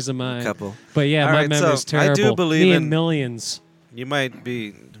memories of mine. Couple. But yeah, All my right, memory's so I do terrible. believe Me in- and millions. You might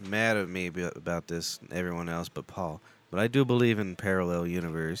be mad at me about this, everyone else but Paul, but I do believe in parallel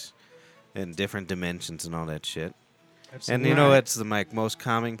universe and different dimensions and all that shit. And you know what's the most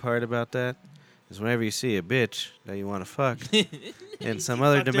calming part about that? Is whenever you see a bitch that you want to fuck in some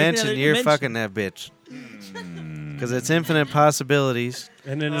other fucked her in dimension, another you're dimension. fucking that bitch. because it's infinite possibilities.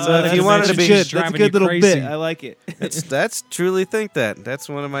 And then So if you wanted to be- That's a good little bit. I like it. That's truly think that. That's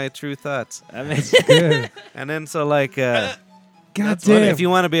one of my true thoughts. I mean, good. And then so like, God that's what- damn. if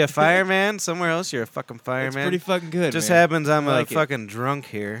you want to be a fireman somewhere else, you're a fucking It's fireman. pretty fucking good. Just man. happens I'm I like a it. fucking drunk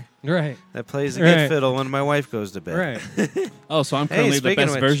here Right. that plays the Right. good fiddle when my wife goes to bed. Right. Oh, so I'm Hey, currently the speaking of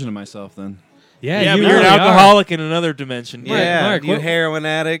best which- version of myself then. Yeah, Yeah, you but you're an really are. alcoholic in another dimension. Yeah, Mark, you what- heroin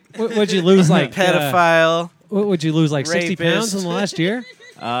addict, Would you lose like pedophile, what would you lose like 60 pounds Rapist. in the last year?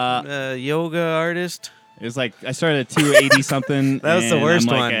 yoga artist. It was like I started at 280 something. That was the and worst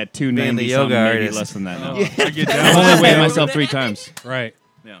I'm like one, at being 290 the yoga something, maybe artist. less than that now. Oh, I get I've down. only weighed myself 3 times. Right.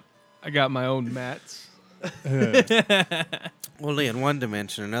 I got my own mats. Only in one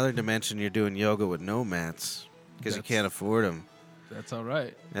dimension. Another dimension, you're doing yoga with no mats because you That's- can't afford them. That's all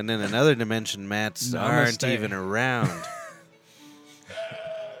right. And then another dimension, mats aren't Namaste. even around.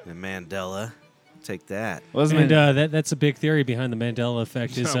 The Mandela, take that. Wasn't And it? that's a big theory behind the Mandela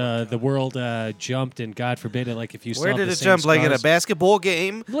effect is the world jumped and God forbid it like if you still Where have did the it same jump? Like in a scars. basketball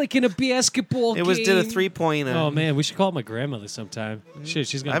game? Like in a basketball It was did a game. 3-pointer. Oh man, we should call my grandmother sometime. Shit,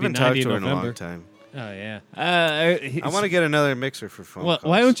 she's I gonna be haven't talked 90 to in her in a long November. time. Oh yeah. I want to get another mixer for phone Well, calls.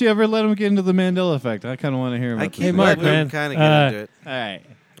 why don't you ever let him get into the Mandela effect? I kind of want to hear about I that. keep Hey, Mark, letting man, him kind of get into it. All right.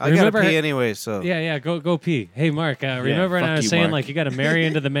 I gotta remember- pee anyway, so Yeah, go pee. Hey Mark, remember when fuck I was you, saying Mark. like you got to marry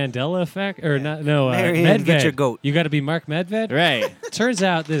into the Mandela effect or not? No, Marry Medved. and get your goat. You got to be Mark Medved. Right. Turns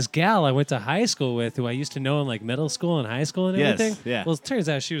out this gal I went to high school with, who I used to know in like middle school and high school and Yes, everything. yeah. Well, it turns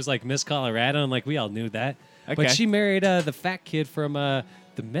out she was like Miss Colorado, and like we all knew that. Okay. But she married the fat kid from the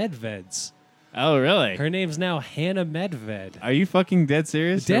Medveds. Oh, really? Her name's now Hannah Medved. Are you fucking dead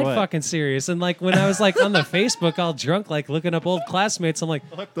serious? or Dead what? fucking serious. And like when I was like on the Facebook all drunk, like looking up old classmates, I'm like,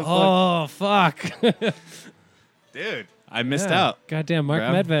 What the oh fuck. dude? I missed Yeah. out. Goddamn Mark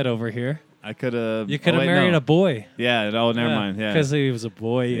Grab. Medved over here. I could have. You could have married a boy. Yeah. Oh, never mind. Yeah. Because he was a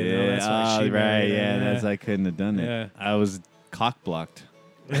boy, you know. That's why she right. married Yeah. him. That's I couldn't have done it. Yeah. I was cock blocked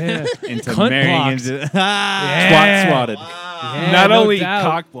Yeah. into Cunt marrying blocked. into Yeah. swatted. Yeah, Not no only doubt.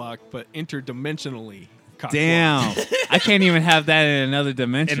 cock blocked, but interdimensionally cock Damn. I can't even have that in another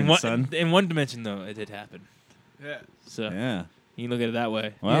dimension, son. In one dimension, though, it did happen. blocked. Yeah. So Yeah. you can look at it that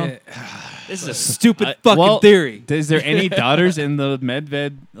way. Well, Yeah. This is a stupid I- fucking well, theory. is there any daughters in the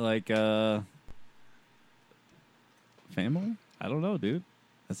Medved family? I don't know, dude.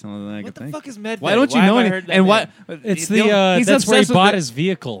 That's the only thing I What can the think. fuck is Medved? Why don't you Why know have I any? heard that And name? what? It's he's the that's where he obsessed with bought it. his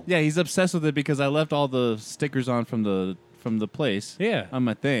vehicle. Yeah, he's obsessed with it because I left all the stickers on from the place Yeah. on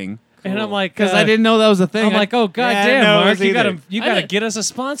my thing And I'm like, because I didn't know that was a thing. I'm like, oh Yeah, I goddamn, didn't know it Mark, was you either. gotta I didn't- get us a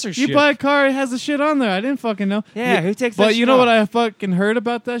sponsorship. you buy a car, it has the shit on there. I didn't fucking know. Yeah, who takes that But you shit know off? what I fucking heard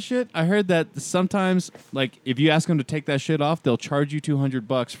about that shit? I heard that sometimes, like, if you ask them to take that shit off, they'll charge you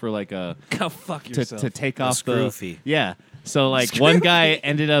 $200 for like a Go fuck to yourself. take A off screw the fee. Yeah. So like one guy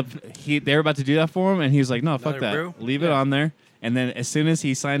ended up they were about to do that for him, and he was like, "No, fuck Another that, brew? leave it on there." And then as soon as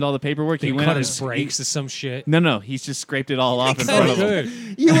he signed all the paperwork, They he went cut out his and- brakes or some shit. No, he's just scraped it all off in cut front it of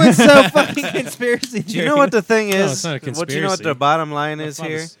him. Good. You went so fucking conspiracy. Do you know what the thing No, is? it's not a What you know what the conspiracy. bottom line is thought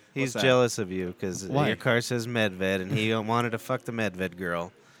here? it's- He's that? jealous of you because Why? your car says Medved and he wanted to fuck the Medved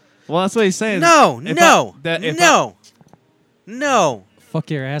girl. Well, that's what he's saying. No, If no, I- that- if no. Fuck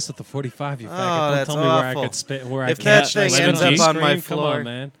your ass with the 45, you Oh, faggot. Don't that's tell me where I awful. could spit. Where If I that can't thing spit ends on up the on my screen, floor- Come on,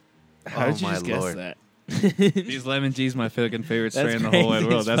 man. How did you my just guess Lord. that? These lemon G's my fucking favorite That's strain in the whole wide crazy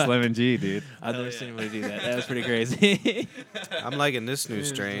world. as That's fuck. lemon G, dude. I've never seen anybody do that. That was pretty crazy. I'm liking this new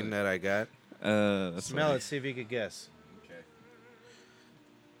strain that I got. That's Smell funny. it, see if you could guess.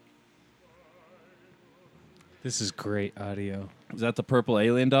 This is great audio. Is that the purple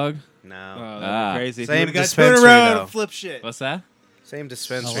alien dog? No. Ah. crazy. Same Got turn dispensary, around though. and flip shit. What's that? Same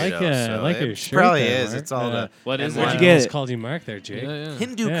dispensary. I like, though, so I like it your shirt. probably there, is. Mark. It's all the What is and it? why you not? get? It's it? called you Mark there, Jake. Yeah, yeah.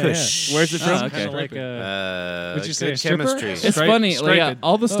 Hindu Yeah, Kush. Where's it Oh, from? okay. Kinda like Would you say good a stripper? chemistry. It's Stripe- funny, like striped.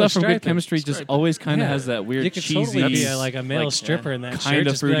 all the stuff from Good striped. Chemistry just Striped. always kind of Yeah. has that weird You could cheesy, totally be like a male like, stripper in that kind shirt.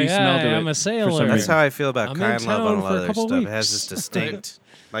 of Just be fruity like, smell "Hey, to I'm it a for sailor. some That's reason. how I feel about I'm Kind in Love town on a for lot a of their couple stuff. It has weeks. this distinct.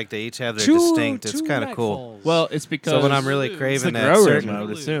 Like they each have their distinct. It's kind of cool. Well, it's because So when I'm really It's craving the that grower, certain, I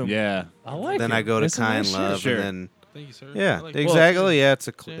would assume. yeah, I like then it. I go to It's a Kind nice Love, Sure. and then Thank you, sir. yeah, I like exactly. Yeah, it's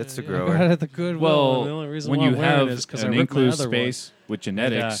a Yeah, it's a yeah. I grower. got it at the Goodwill. well, and the only reason when why you I'm wearing have it is 'cause I an ripped my enclosed other one. space with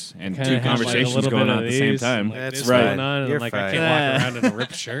genetics and Kinda two have, like, a conversations little going bit on of at the same these, time, like, That's this right. going on, and You're I'm like, I fine. can't walk around in a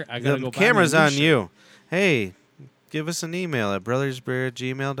ripped shirt. I gotta The go buy camera's me a new on shirt. you. Hey, give us an email at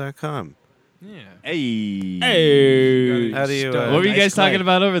brothersbeer@gmail.com. Yeah. hey, How do you? what were you nice guys clay. talking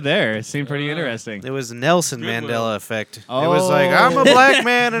about over there? It seemed pretty interesting. It was Nelson Goodwill. Mandela effect. It was like I'm a black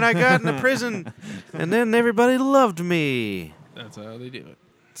man and I got into prison, and then everybody loved me. That's how they do it.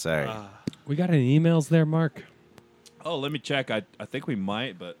 Sorry. We got any emails there, Mark? Oh, let me check. I think we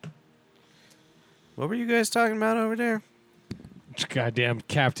might, but What were you guys talking about over there? Goddamn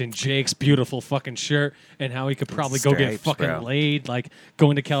Captain Jake's beautiful fucking shirt and how he could probably go get Stripes, fucking bro. laid, like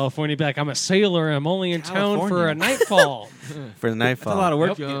going to California, be like, I'm a sailor, I'm only in town for a California. nightfall. For the nightfall. a lot of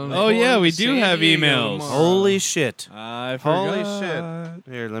work. Oh, yeah, we do have emails. Holy shit. I Holy forgot.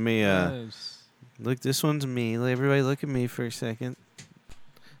 shit. Here, let me look. This one's me. Everybody look at me for a second.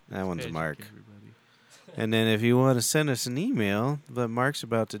 That one's Mark. And then if you want to send us an email, that Mark's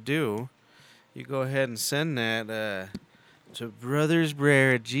about to do, you go ahead and send that to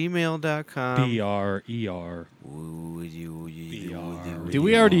brothersbrer@gmail.com. B-R-E-R. Did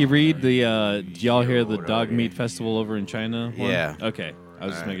we already read the, did y'all hear the Dog Meat Festival over in China one? Yeah. Okay. I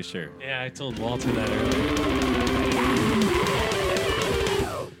was just making sure. Yeah, I told Walter that earlier.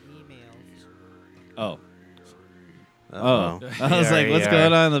 Oh. Uh-oh. I was like, what's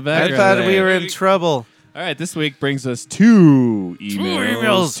going on in the I background? thought we there? were in trouble. All right, this week brings us two emails,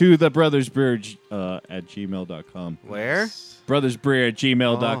 emails. to the brothersbreer at gmail.com. Where? Brothersbreer at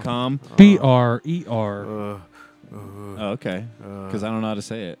gmail.com. B-R-E-R. Oh, okay. Because I don't know how to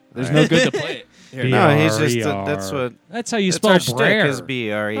say it. There's no good to play it. Here, No, he's just B-R-E-R. that's what. That's how you That's our spell shtick Brer. is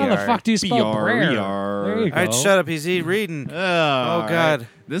B-R-E-R. How the fuck do you spell Brer? B-R-E-R. There you All go. right, shut up. He's reading. Oh, God.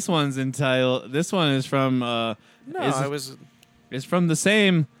 This one's entitled. This one is from. No, I was. It's from the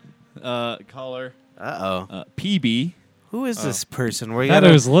same caller, Uh-oh. PB. Who is this person? We That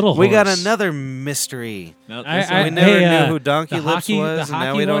was Little We got Horse. another mystery. No, I- this I- We one- never hey, knew who Donkey the Lips hockey, was, the and now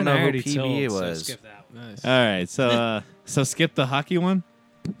hockey we don't one, know I who already PB told, was. So skip that one. Nice. All right, so skip the hockey one.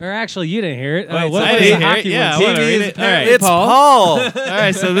 Or actually, you didn't hear it. Wait, What I was didn't the hear it. hockey Yeah, one? I wanna read it. All right, It's Paul. All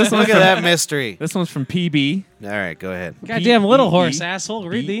right, so this one's Look at that mystery. This one's from PB. All right, go ahead. Goddamn Little P-E-E. Horse, asshole.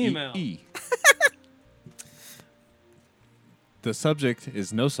 Read the email. B-E-E. The subject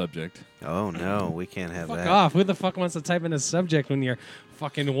is no subject. Oh no, we can't have Fuck that. off. Who the fuck wants to type in a subject when you're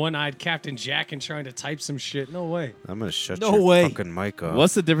fucking one-eyed Captain Jack and trying to type some shit? No way. I'm gonna shut No your way. fucking mic off.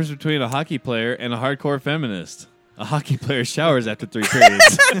 What's the difference between a hockey player and a hardcore feminist? A hockey player showers after 3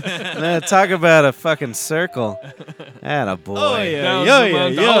 periods. Talk about a fucking circle. Atta boy. Oh, yeah. That was Yo, the yeah,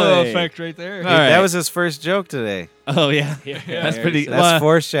 Mandela yo. effect right there. All right. That was his first joke today. Oh yeah, that's pretty. That's well,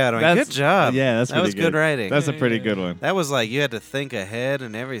 foreshadowing. that's- Good job. Yeah, that's that pretty was good writing. That's a pretty good one. That was like you had to think ahead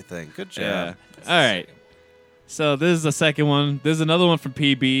and everything. Good job. Yeah. All right. So this is the second one. There's another one from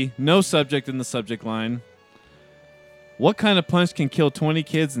PB. No subject in the subject line. What kind of punch can kill 20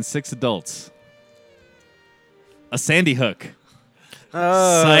 kids and 6 adults? A Sandy Hook.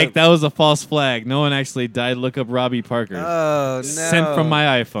 Oh, Psych, that was a false flag. No one actually died. Look up Robbie Parker. Oh no. Sent from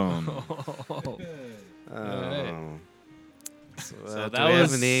my iPhone. Oh. So, So do we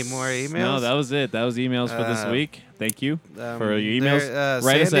have any more emails? No, that was it. That was emails for this week. Thank you for your emails.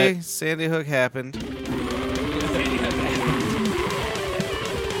 Write Sandy, us Sandy Hook happened.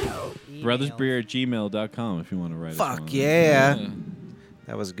 brothersbreer@gmail.com if you want to write us Fuck one. yeah.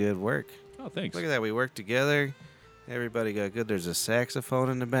 That was good work. Oh, thanks. Look at that. We worked together. Everybody got good. There's a saxophone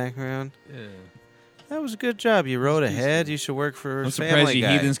in the background. Yeah. That was a good job. You wrote ahead. You should work for I'm Family surprised you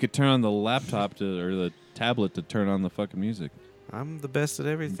Guy. heathens could turn on the laptop or the tablet to turn on the fucking music. I'm the best at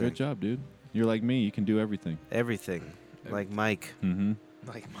everything. Good job, dude. You're like me. You can do everything. Everything. Like Mike. Mm-hmm.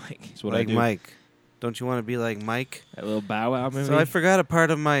 Like Mike. That's what I Like do. Mike. Don't you want to be like Mike? That little Bow Wow movie. So I forgot a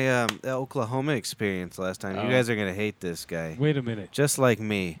part of my Oklahoma experience last time. Oh. You guys are gonna hate this guy, Wait a minute. just like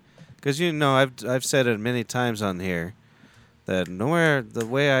me, because you know I've said it many times on here that nowhere the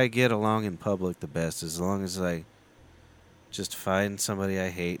way I get along in public the best is as long as I just find somebody I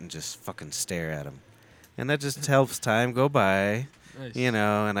hate and just fucking stare at them, and that just helps time go by, Nice. you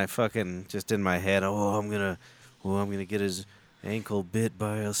know. And I fucking just in my head, I'm gonna get his ankle bit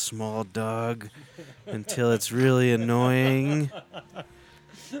by a small dog until it's really annoying.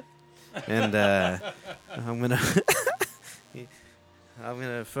 And I'm gonna I'm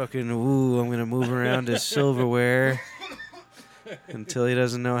gonna move around his silverware until he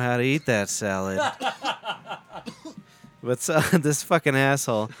doesn't know how to eat that salad. But this fucking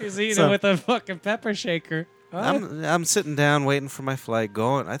asshole. He's eating So- it with a fucking pepper shaker. Huh? I'm sitting down waiting for my flight.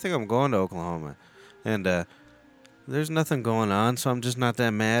 I think I'm going to Oklahoma, and there's nothing going on, so I'm just not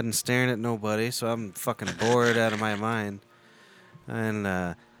that mad and staring at nobody. So I'm fucking bored out of my mind,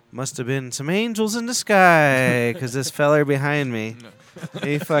 and must have been some angels in the sky because this feller behind me,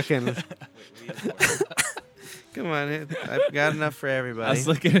 he fucking. Come on, I've got enough for I everybody. was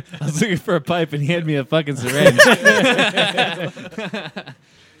looking for a pipe and he had me a fucking syringe.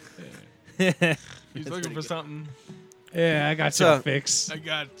 He's looking for something. Yeah, I got So- your fix. I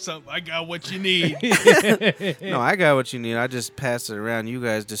got something. I got what you need. No, I got what you need. I just pass it around. You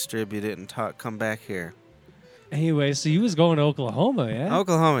guys distribute it and come back here. Anyway, so you was going to Oklahoma, yeah?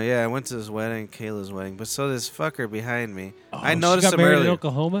 Oklahoma, yeah. I went to his wedding, Kayla's wedding. But so this fucker behind me, I She noticed got him married in earlier.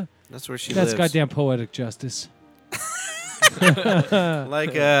 Oklahoma? That's where she That's lives. goddamn poetic justice.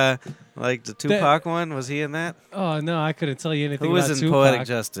 Like the Tupac one. Was he in that? Oh, no, I couldn't tell you anything Who was about in Tupac. Poetic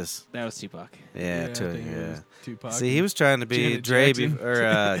Justice? That was Tupac. Yeah, I too, think it yeah. was Tupac. See, he was trying to be Janet Dre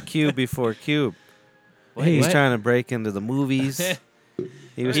Jackson. Cube before Cube. Hey, He's what? trying to break into the movies.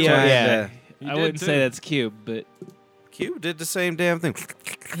 He was Yeah, trying yeah. to. He I did wouldn't too. say that's Cube, but Cube did the same damn thing.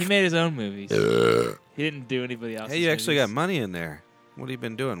 he made his own movies. He didn't do anybody else's. Hey, you actually got movies. money in there. What have you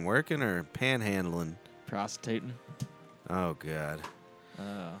been doing? Working or panhandling? Prostituting. Oh God.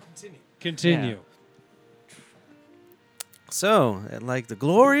 Continue. So, like the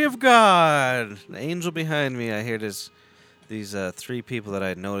glory of God, the angel behind me. I hear these three people that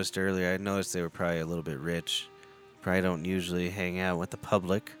I noticed earlier. I noticed they were probably a little bit rich. Probably don't usually hang out with the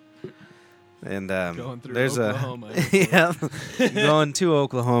public. And Going through there's Oklahoma. yeah, going to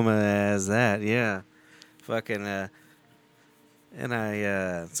Oklahoma as that. Yeah, fucking. And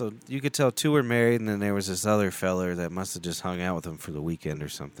I so you could tell two were married, and then there was this other feller that must have just hung out with them for the weekend or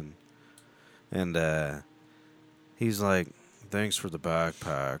something. And he's like, "Thanks for the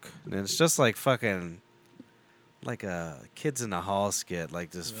backpack." And it's just like fucking, like a Kids in the Hall skit, like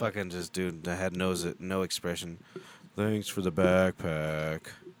this fucking just dude that had no expression. Thanks for the backpack.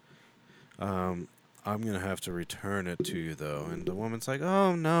 I'm gonna have to return it to you though. And the woman's like,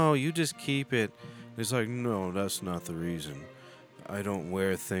 "Oh no, you just keep it." And he's like, "No, that's not the reason. I don't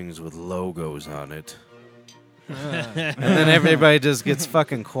wear things with logos on it." And then everybody just gets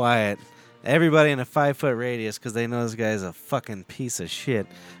fucking quiet. Everybody in a 5-foot radius, because they know this guy's a fucking piece of shit.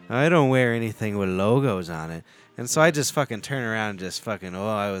 I don't wear anything with logos on it. And so I just fucking turn around and just fucking,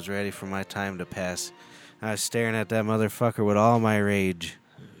 I was ready for my time to pass. I was staring at that motherfucker with all my rage.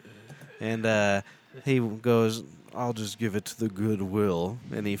 And he goes, "I'll just give it to the Goodwill."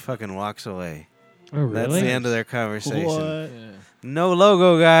 And he fucking walks away. Oh, really? That's the end of their conversation. Yeah. No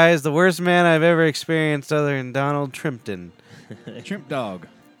logo, guys. The worst man I've ever experienced other than Donald Trimpton. Trimp dog.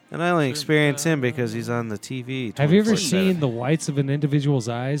 And I only experience him because he's on the TV. Have you ever 24/7. seen the whites of an individual's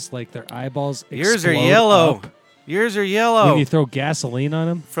eyes, like their eyeballs Yours are explode yellow. up Yours are when yellow. you throw gasoline on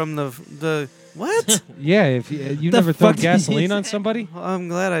them? From the what? Yeah, if you The never throw fuck did he gasoline on say? somebody? Well, I'm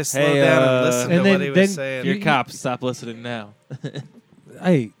glad I slowed Hey, down and listened and to what then- he then was saying. Your cops, stop listening now.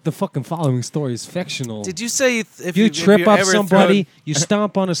 Hey, the fucking following story is fictional. Did you say if you trip up ever somebody, you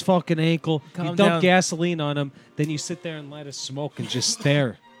stomp on his fucking ankle, you Calm dump down. gasoline on him, then you sit there and light a smoke and just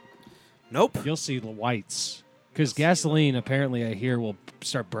stare. Nope. You'll see the whites. Because gasoline, apparently, I hear, will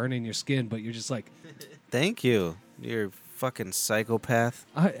start burning your skin, but you're just like, Thank you. You're a fucking psychopath.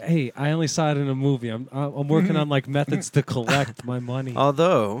 hey, I only saw it in a movie. I'm working on like methods to collect my money.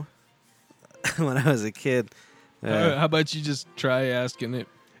 Although, when I was a kid, How about you just try asking it?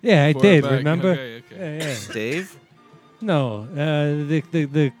 Yeah, I for it did. back? Remember? Okay. Yeah, yeah. Dave, No,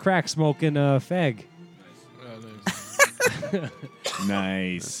 the crack smoking fag. Oh, there's-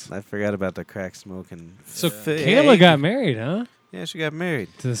 Nice. I forgot about the crack smoking. So fag. Kayla got married, huh? Yeah, she got married.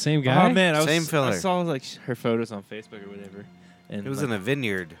 To the same guy? Oh man, Same I filler. saw like her photos on Facebook or whatever, and It was like, in a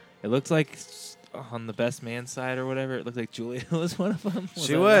vineyard. It looked like on the best man side or whatever. It looked like Julia was one of them.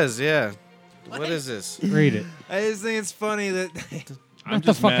 She was, yeah. What is this? Read it. I just think it's funny that, Not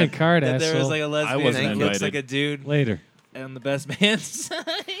the fucking card, that there was asshole. like a lesbian wasn't that looks invited. like a dude Later. on the best man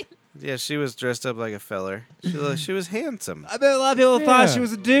side. Yeah, she was dressed up like a feller. She was handsome. I bet a lot of people thought Yeah. she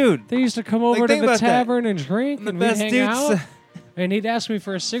was a dude. They used to come over to think the about that. tavern and drink, And the and we'd best hang dudes. out. And he'd ask me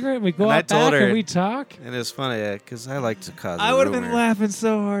for a cigarette, and we'd go And I out told back, her- and we'd talk. And it's funny because I like to cause. I a would have rumor. been laughing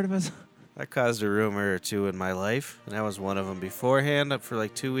so hard if I saw. I caused a rumor or two in my life, and that was one of them. Beforehand, up for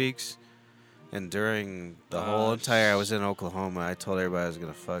like 2 weeks, and during the whole entire I was in Oklahoma, I told everybody I was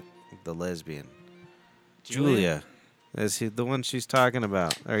gonna fuck the lesbian, Julia. Is he the one she's talking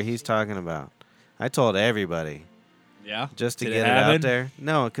about, or he's talking about? I told everybody Yeah. just to Did it get it out happen? there.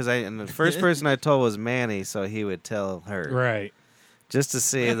 No, because and the first person I told was Manny, so he would tell her. Right. Just to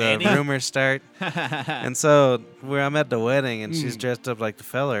see the Manny? rumors start. And so I'm at the wedding and she's dressed up like the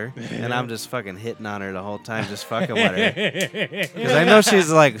feller, and I'm just fucking hitting on her the whole time, just fucking with her. Because I know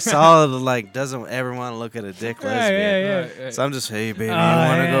she's like solid, like doesn't ever want to look at a dick lesbian. yeah. Right, right. So I'm just, hey baby, you Oh,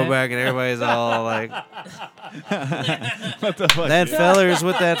 want to yeah. go back? And everybody's all like, What the fuck? that feller's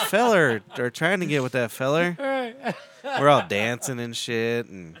with that feller, or trying to get with that feller. Right. We're all dancing and shit,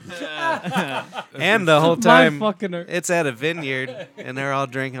 and the whole My time fucking it's at a vineyard, and they're all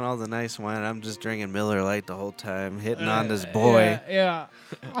drinking all the nice wine. And I'm just drinking Miller Lite the whole time, hitting on this boy. Yeah.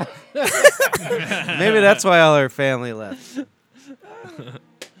 Maybe that's why all her family left.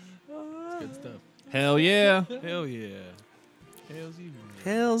 Good stuff. Hell yeah. Hell yeah. Hell's you.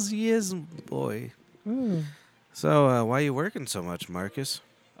 Hells yes, boy. So, why are you working so much, Marcus?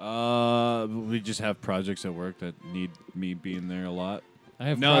 We just have projects at work that need me being there a lot. I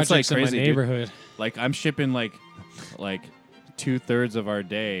have No, it's like projects in my crazy, dude. neighborhood. Like I'm shipping like 2/3 of our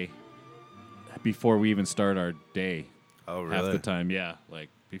day before we even start our day. Oh, Half the time, yeah. Like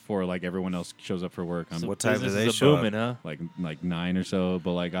before like everyone else shows up for work. I'm What time do Business they is show booming, up? huh? like 9 or so,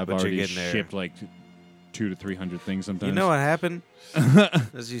 but like I've But you're already getting there. shipped like 200 to 300 things sometimes. You know what happened?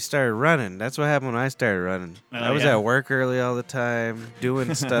 Is you started running. That's what happened when I started running. Oh, I was yeah? at work early all the time,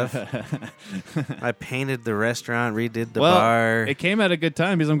 doing stuff. I painted the restaurant, redid the well, bar. it came at a good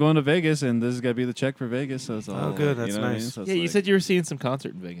time because I'm going to Vegas, and this is gonna be the check for Vegas. So it's all Oh, good. like, That's you know what I nice. mean? So it's Yeah, you like- said you were seeing some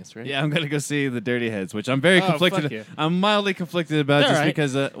concert in Vegas, right? Yeah, I'm gonna go see the Dirty Heads, which I'm very Oh, conflicted. fuck yeah. I'm mildly conflicted about They're just all right.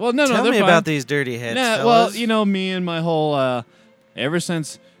 because. No, Tell they're me fine. about these dirty heads, Nah, well, fellas. you know me and my whole. Ever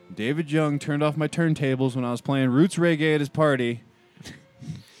since David Young turned off my turntables when I was playing roots reggae at his party,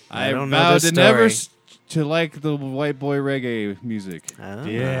 I don't know vowed this to never story. to like the white boy reggae music. Oh.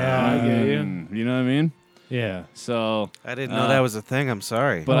 Yeah, I get you. You know what I mean? Yeah. So, I didn't know that was a thing. I'm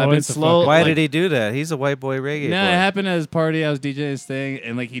sorry. but Oh, I've been it's a slow. Why like, did he do that? He's a white boy reggae No, boy. it happened at his party. I was DJing his thing,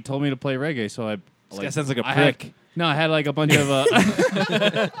 and like he told me to play reggae, so I. This guy sounds like a I had- prick. no, I had like a bunch of.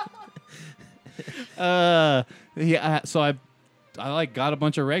 So I like got a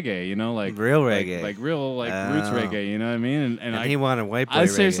bunch of reggae, you know, like Real like- reggae. like real like roots Oh. reggae, you know what I mean? And and I, he wanted white boy I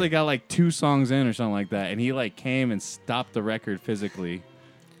seriously reggae. got like 2 songs in or something like that, and he like came and stopped the record physically.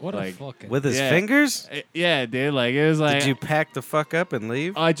 What Like, a fucking. With his Yeah. fingers? Yeah, dude, like it was like Did you pack the fuck up and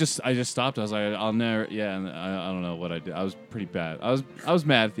leave? I just stopped. I was like, I'll never. Yeah, and I don't know what I did. I was pretty bad. I was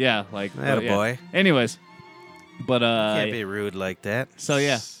mad. Yeah, like Atta but, yeah. boy. Anyways, but Can't be rude like that. so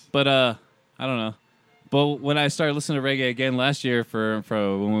yeah, but I don't know. But when I started listening to reggae again last year for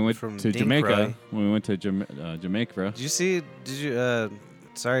when we went From to Dinkroy. Jamaica, when we went to Jamaica, Did you see? Did you?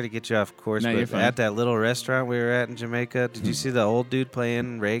 Sorry to get you off course, No, you're but fine. at that little restaurant we were at in Jamaica, did you see the old dude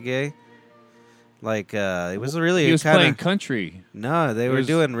playing reggae? Like it was really he was kind playing of country. no. They it were was-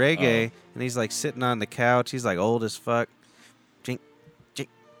 doing reggae, oh. and he's like sitting on the couch. He's like old as fuck. Chink, chink,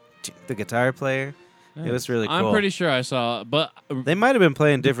 chink, the guitar player. It was really cool. I'm pretty sure I saw, but They might have been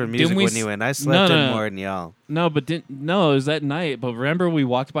playing different Didn't music we when s- you went. I slept No, in no, no. more than y'all. no, it was that night. But remember, we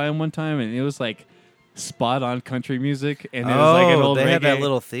walked by him one time, and it was like spot on country music, and it was like an old they reggae. had that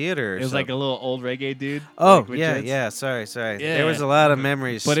little theater. Or it was like a something. little old reggae dude. Oh like, with yeah, dreads. yeah. Sorry. Yeah. There was a lot of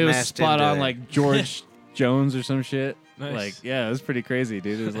memories, But it was smashed spot into on there. like George Jones or some shit. Nice. Like, yeah, it was pretty crazy,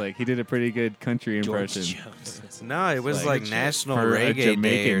 dude. It was like he did a pretty good country impression. No, it was like like National for a Reggae Day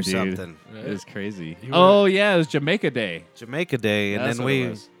Jamaican or dude. something. It was crazy. You were- Oh yeah, it was Jamaica Day. Jamaica Day, and That's then what it we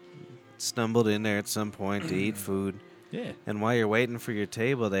was. stumbled in there at some point to eat food. Yeah. And while you're waiting for your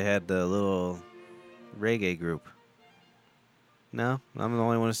table, they had the little reggae group. No, I'm the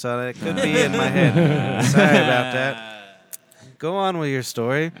only one who saw that. It could be in my head. Sorry about that. Go on with your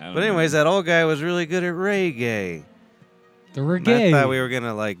story. I don't But anyways, that old guy was really good at reggae. The And reggae. I thought we were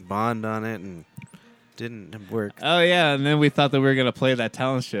gonna like bond on it, and didn't work. Oh yeah, and then we thought that we were gonna play that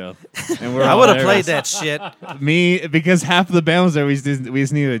talent show, and we're I all would have there. played that shit. Me because half of the band was there. We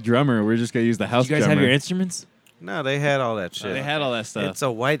just needed a drummer. We're just gonna use the house You guys drummer. have your instruments? No, they had all that shit. They had all that stuff. It's a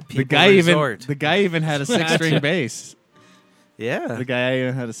white people the guy resort. even had a 6-string bass. Yeah. The guy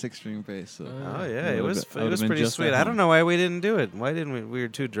even had a 6-string bass. So. Oh yeah, I it would've was been- I it would've was been pretty just sweet. at I home. don't know why we didn't do it. Why didn't we? We were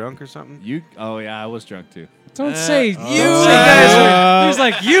too drunk or something. You? Oh yeah, I was drunk too. Don't say you. oh. guys were, he was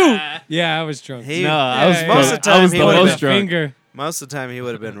like you. Yeah, I was drunk. He- No, I was most of the time I was he the would've most been- drunk. Finger. Most of the time he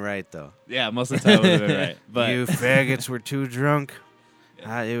would have been right though. Yeah, most of the time I would have been right. But You faggots were too drunk.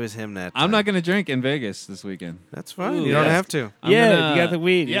 It was him that time. I'm not gonna drink in Vegas this weekend. That's fine. Ooh, you don't yeah. have to. I'm Yeah, gonna- you got the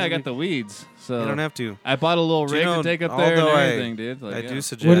weed. Yeah, I got the weeds. So You don't have to. I bought a little Do you rig know, to take up there and although everything, dude. Like, I yeah. do What,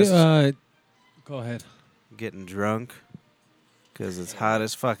 suggest go ahead. getting drunk because it's hot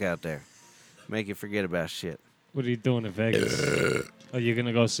as fuck out there. Make you forget about shit. What are you doing in Vegas? Are you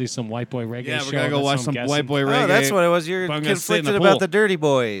gonna go see some white boy reggae Yeah, show? we're gonna go That's watch what I'm some guessing? white boy reggae. Oh, that's what it was. You're But I'm gonna sit in conflicted the about pool. the Dirty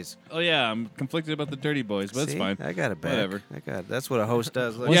Boys. Oh yeah, I'm conflicted about the Dirty Boys, but See? it's fine. I got it back. Whatever. I got it. That's what a host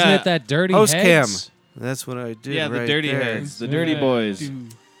does. Look. Wasn't Yeah. it that dirty Host heads? That's what I did. Yeah, the right Dirty there. Heads, the Dirty Yeah. Boys.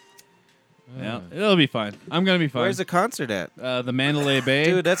 Yeah, it'll be fine. I'm gonna be fine. Where's the concert at? The Mandalay Bay?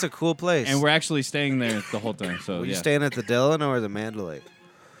 Dude, that's a cool place. And we're actually staying there the whole time. So Were you yeah, staying at the Delano or the Mandalay?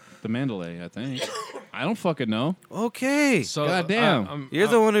 the Mandalay, I think. I don't fucking know. Okay. So Goddamn. You're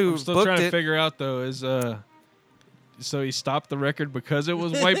the one who I'm still booked trying it. to figure out though. Is so he stopped the record because it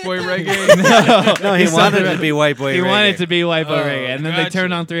was white boy reggae. No, he wanted it to be white boy. He reggae. wanted to be white boy Oh, reggae, and then they gotcha.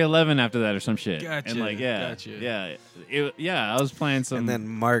 turned on 311 after that or some shit. Gotcha, And like, yeah, gotcha. yeah. I was playing some. And then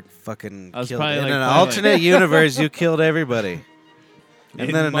Mark fucking I was killed. probably, In like, an playing, like- alternate universe, you killed everybody. And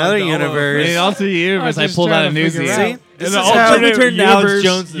then another Mandela. universe. in the alternate universe, I just pulled out trying a to figure newsie. out. See, In this the is how alternate turned to Alex universe,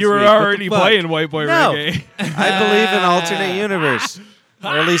 Jones this you were week. What the already fuck? playing white boy No. reggae. I believe in alternate universe,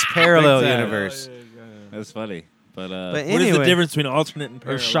 or at least parallel Big time. universe. That's funny, but But What anyway, is the difference between alternate and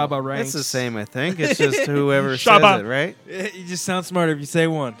Or parallel? Shabba ranks. it's the same. I think it's just whoever says Shabba. it, right? You just sound smarter if you say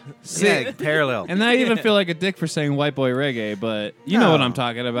one. Yeah, parallel. and I even feel like a dick for saying white boy reggae, but you know No. what I'm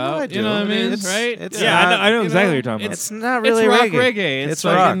talking about. I you know what I do. mean, It's- right? it's Yeah, not- I know you exactly know, what you're talking about. It's not really it's rock reggae. reggae. It's, It's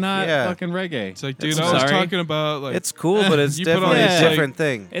fucking rock, not yeah. fucking reggae. It's like, dude, It's- I was sorry. talking about like It's cool, but it's You put on definitely this, a like- different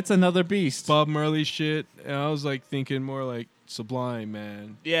thing. It's another beast. Bob Marley shit, and I was like thinking more like Sublime,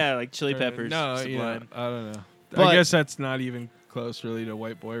 man. Yeah, like Chili Or- Peppers. No, you know, Sublime. I don't know. But- I guess that's not even close, really, to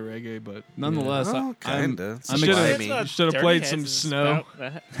white boy reggae. But Nonetheless, Oh, I'm- kinda. I'm Should've- excited. You should have played some Snow.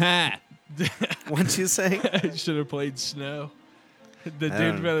 Ha! What'd you say? Should have played Snow. The I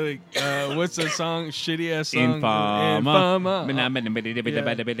dude, don't- like, what's that song? Shitty ass song. Infama.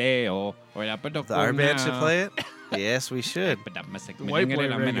 The our band should play it. Yes, we should. White boy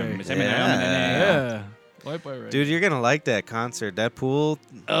reggae. Yeah. White boy reggae. Dude, you're gonna like that concert. That pool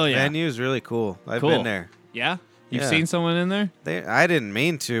Oh, yeah. venue is really cool. I've Cool. been there. Yeah? You've Yeah. seen someone in there? I didn't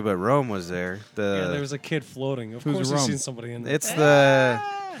mean to, but Rome was there. Yeah, there was a kid floating. Of Who's course, Rome? you've seen somebody in there. It's the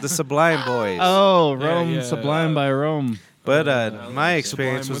Sublime Boys. Oh, Yeah, Rome, yeah, Sublime by Rome. But Sublime my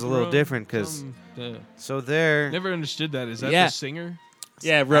experience was a with little Rome, different because something. Yeah. so there. Never understood that. Is that Yeah. the singer?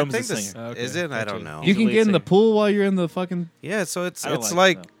 Yeah, I Rome's think the this- singer. Okay, Is it? I gotcha. don't know. You can Usually get in the it's pool while you're in the fucking. Yeah, so it's I don't it's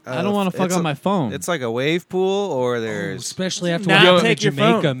like like I don't want to fuck it's on a- my phone. It's like a wave pool, or Oh, there's especially after Now we're going to take your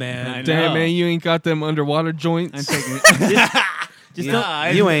Jamaica, phone. man. I Damn, know. man, you ain't got them underwater joints. I'm taking Just you,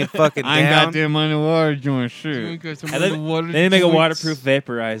 don't. you ain't fucking I ain't down, got them underwater joint You shit. ain't got them I think- underwater They need to make a joints. waterproof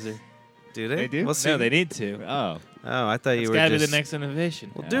vaporizer. do they? They do? We'll see. No, they need to. Oh, Oh, I thought you It's were got to be just. the next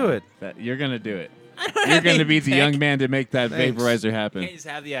innovation. Well, do it. you're gonna do it. You're gonna be the young man to make that Thanks. vaporizer You happen. can't just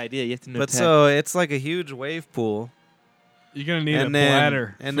have the idea. You have to know But tech. so it's like a huge wave pool, You're gonna need and a then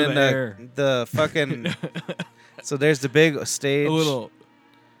bladder and for then the air. the fucking. So there's the big stage, A little.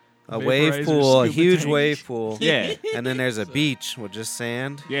 a wave vaporizer pool, a scuba huge tank. wave pool, Yeah, and then there's a beach with just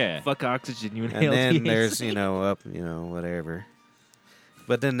sand, yeah. fuck oxygen. You and inhale then these. there's whatever.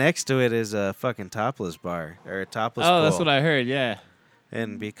 But then next to it is a fucking topless bar or a topless pool. Oh, that's what I heard. Yeah.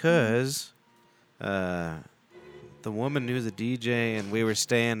 And because the woman knew the DJ and we were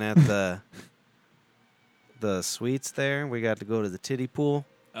staying at the suites there, we got to go to the titty pool.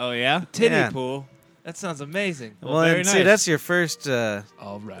 Oh yeah. titty Yeah. pool. That sounds amazing. Well, very and see, nice. that's your first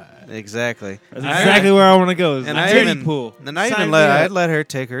All right. exactly. That's exactly where I want to go. Is And the I titty even pool. and I Sign even me let up. I'd let her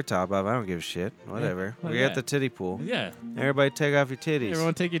take her top off. I don't give a shit. Whatever. Well, We're yeah. at the titty pool. Yeah. Everybody take off your titties.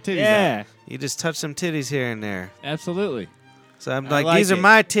 Everyone take your titties out. Yeah. You just touch some titties here and there. Absolutely. So I'm I like, like these are it.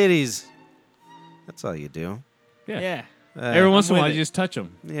 my titties. That's all you do. Yeah. Yeah. Every once in a with while, it. you just touch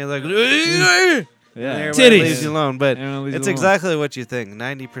them. Yeah, like Yeah. everybody Titties. leaves you alone. But Everyone leaves it's them alone. exactly what you think.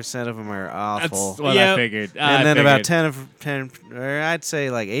 90% of them are awful. That's what Yeah. I figured. And then about 10, or I'd say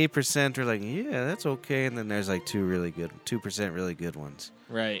like 8% are like, yeah, that's okay. And then there's like 2% really good ones.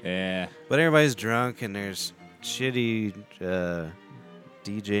 Right. Yeah. But everybody's drunk and there's shitty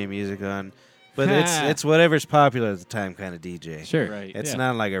DJ music on. But it's whatever's popular at the time kind of DJ. Sure. Right. It's Yeah.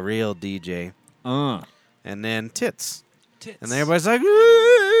 not like a real DJ. And then tits. Tits. And everybody's like,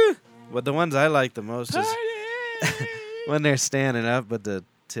 "Ooh." But the ones I like the most is when they're standing up, but the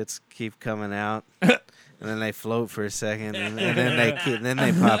tits keep coming out. And then they float for a second, and then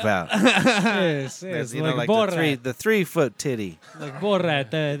they pop out. Yes, There's, yes, like, like Borat. the 3-foot titty. Like Borat.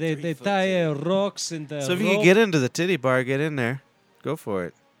 They tie rocks in the So if you can get into the titty bar, get in there. Go for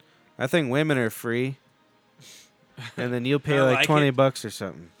it. I think women are free. And then you'll pay I like like $20 or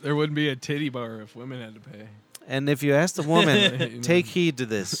something. There wouldn't be a titty bar if women had to pay. And if you ask the woman, take heed to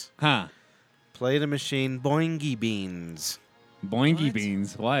this. Huh. Play the machine boingy beans. Boingy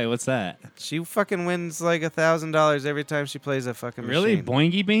beans. Why? What's that? She fucking wins like $1,000 every time she plays a fucking Really? machine.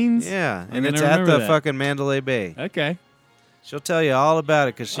 Boingy beans? Yeah, I'm and gonna it's at remember the that. fucking Mandalay Bay. Okay. She'll tell you all about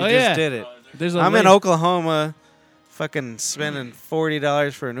it because she Oh, just yeah. did it. There's a I'm in lady- Oklahoma, fucking spending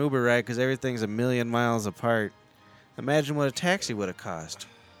 $40 for an Uber ride because everything's a million miles apart. Imagine what a taxi would have cost.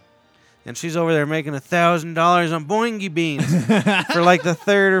 And she's over there making $1,000 on boingy beans for like the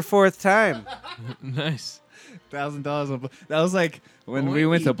third or fourth time. Nice. $1,000. That was like when we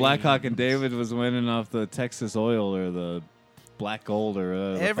went to Blackhawk and David was winning off the Texas Oil or the black gold or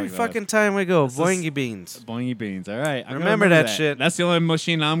Every fucking time we go, boingy beans. Boingy beans. All right, I'm gonna Remember that shit. That's the only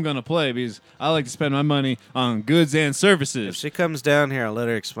machine I'm gonna play because I like to spend my money on goods and If services. she comes down here, I'll let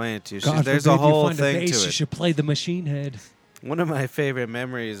her explain it to you. God There's forbid a whole you find thing a vase, to You it. should play the machine head. One of my favorite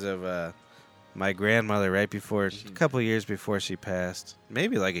memories of my grandmother, right before, a couple years before she passed,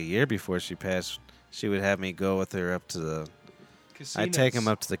 maybe like a year before she passed, she would have me go with her up to the. I'd take them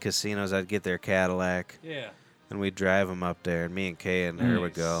up to the casinos. I'd get their Cadillac, Yeah. and we'd drive them up there. And me and Kay and her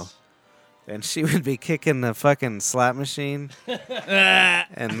would go, and she would be kicking the fucking slot machine,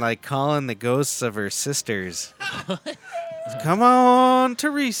 and like calling the ghosts of her sisters. Come on,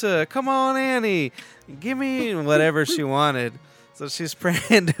 Teresa. Come on, Annie. Give me whatever she wanted. So she's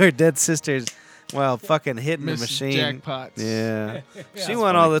praying to her dead sisters while fucking hitting the Miss machine. Jackpots. Yeah. She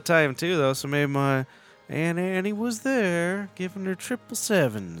won all the time, too, though. So maybe my Aunt Annie was there giving her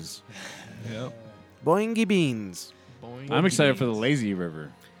 777s. Yep. Boingy beans. Boing. I'm excited for the lazy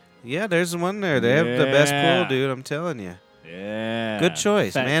river. Yeah, there's one there. They have the best Yeah. pool, dude. I'm telling you. Yeah, Good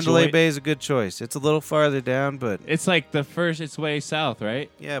choice. Fat Mandalay joint. Bay is a good choice. It's a little farther down, but It's like the first. It's way south, right?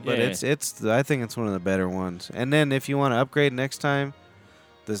 yeah, but Yeah. it's. I think it's one of the better ones. And then if you want to upgrade next time,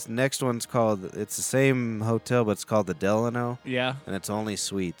 this next one's called. It's the same hotel, but it's called the Delano, Yeah. and it's only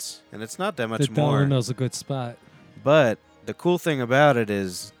suites, and it's not that The much more. Delano's a good spot. But the cool thing about it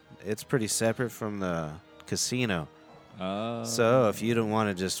is it's pretty separate from the casino. So if you don't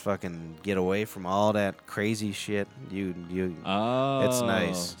want to just fucking get away from all that crazy shit, you it's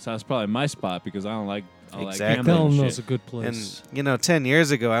nice. So that's probably my spot because I don't like all Exactly. that gambling Delano's shit. a good place. And 10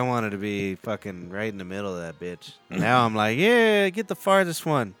 years ago I wanted to be fucking right in the middle of that bitch. Now I'm like, yeah, get the farthest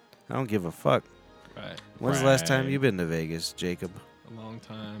one. I don't give a fuck. Right. When's the last time Right. you been to Vegas, Jacob? A long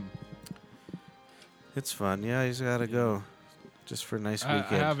time. It's fun. Yeah, you just gotta go. Just for a nice I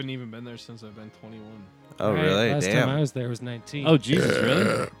weekend. haven't even been there since I've been 21. Oh, Right, really? Last Damn. time I was there was 19. Oh Jesus,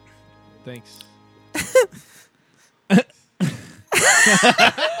 really? Thanks.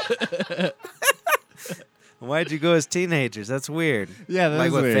 Why'd you go as teenagers? That's weird. Yeah, that Like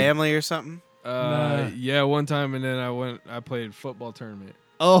is with weird. family or something? Nah. Yeah, one time, and then I played football tournament.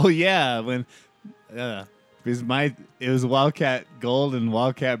 Oh yeah, when because it was Wildcat Gold and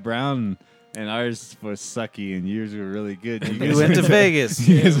Wildcat Brown, and ours was sucky, and yours were really good. You guys went to Vegas.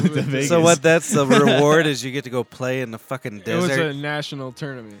 You guys went to Vegas. So what? That's the reward is you get to go play in the fucking It was a desert national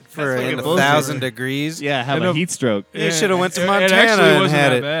tournament. for That's in fucking 1,000 bullshit. degrees. Yeah, have And a a- heat stroke. You should have went to It Montana actually and wasn't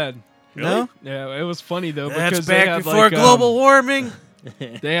had that it. bad. No, Yeah, it was funny though that's because they back had before like, global warming.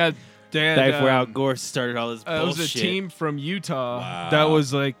 They had Back where Al Gore started all this it bullshit. was a team from Utah Wow. that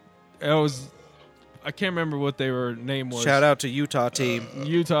was like I can't remember what their name was. Shout out to Utah team.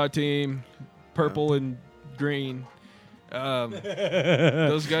 Utah team, purple and green.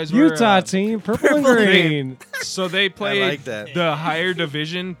 Those guys were Utah team, purple and green. So they I played like that. the higher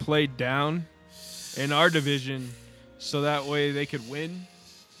division played down in our division, so that way they could win.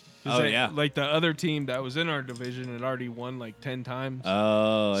 'Cause Oh, yeah. like the other team that was in our division had already won like 10 times.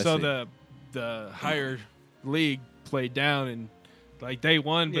 Oh, I so see. the higher league played down and like they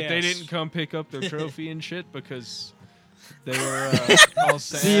won, but they Yes. didn't come pick up their trophy and shit because they were all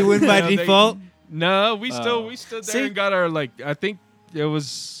sad. Do you win by know, default? No, we stood there See? and got our I think it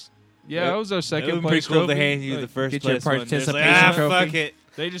was it was our It second would be pretty place cool to trophy. hand you Like, the first get your place one. Just like, participation fuck trophy. it.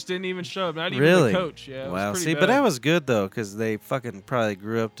 They just didn't even show up. Not even Really? the coach. Yeah. It was Wow. pretty See, bad. but that was good though, because they fucking probably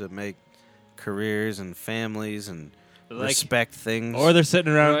grew up to make careers and families and Like, respect things. or they're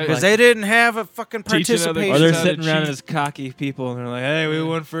sitting around Right. because like, they didn't have a fucking Teaching other participation. or they're kids how to sitting around cheat. as cocky people and they're like, "Hey, we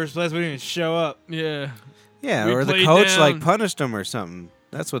won first place. We didn't even show up." Yeah. Yeah, We or the played coach like down. punished them or something.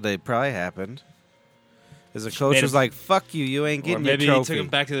 That's what they probably happened. Is the coach made was him- like, "Fuck you, you ain't Or getting your maybe he trophy." took him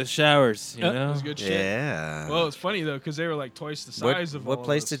back to the showers. You That know, was good shit. Yeah. Well, it's funny though because they were like twice the size of all what of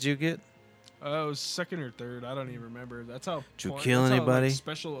place us. did you get? It was second or third. I don't even remember. That's how. Did you fun- kill that's how, anybody? like,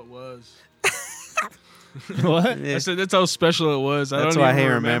 special it was. what? Yeah. I said that's how special it was. I That's don't why even he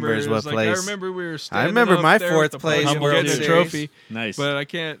remember. remembers It was what like, I place. remember we were. I Standing remember up my there fourth at the place podium in World getting the Series. trophy, Nice. but I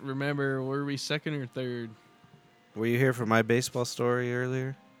can't remember. Were we second or third? Were you here for my baseball story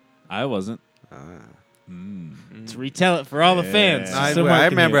earlier? I wasn't. to retell it for all the fans. Yeah. I, So I Mark can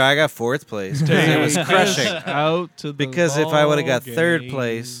remember hear. I got fourth place 'cause it was Take crushing. us out to the Because if I would have got ball third game.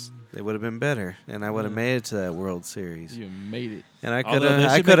 place, it would have been better, and I would have made it to that World Series. You made it. And I Although could they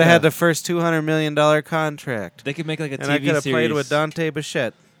have, I should could have make had a- the first $200 million contract, They could make like a and I TV could have series. played with Dante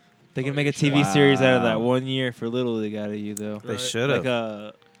Bichette. They can make a TV series out of that Wow. 1 year for Little League out of you, though. They Right. should Like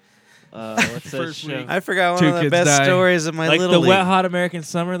have. what's that First show? week. I forgot one Two of the kids best die. stories of my Like little the Wet league. Hot American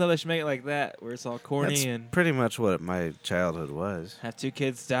Summer, though. They should make it like that, where it's all corny That's and pretty much what my childhood was. have two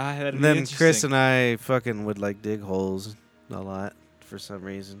kids die. That'd And be then Chris interesting. and I fucking would like dig holes a lot for some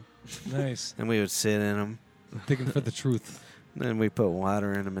reason. Nice. And we would sit in them. Digging for the truth. Then we put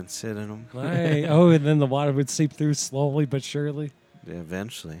water in them and sit in them. Right. Oh, and then the water would seep through slowly but surely.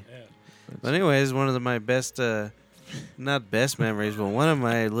 Eventually. But anyways, one of my best, not best memories, but one of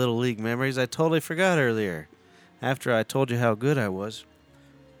my Little League memories I totally forgot earlier. After I told you how good I was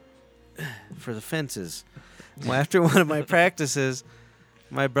for the fences. Well, after one of my practices,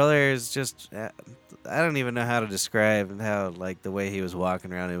 my brother is just, I don't even know how to describe how, like, the way he was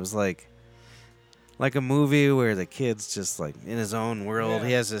walking around. It was like a movie where the kid's just, like, in his own world. Yeah.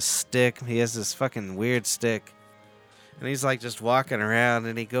 He has this stick. He has this fucking weird stick. And he's, like, just walking around,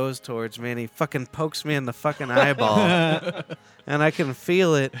 and he goes towards me, and he fucking pokes me in the fucking eyeball. And I can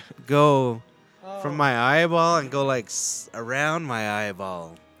feel it go from my eyeball and go, like, around my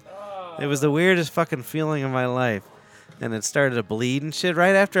eyeball. It was the weirdest fucking feeling of my life. And it started to bleed and shit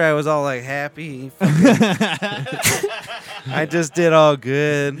right after I was all, like, happy. I just did all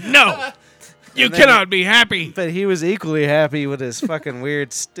good. No, you And then- cannot be happy. But he was equally happy with his fucking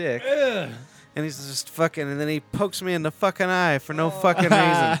weird stick. And he's just fucking, and then he pokes me in the fucking eye for no fucking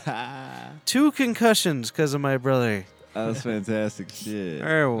reason. 2 concussions because of my brother. That's fantastic shit.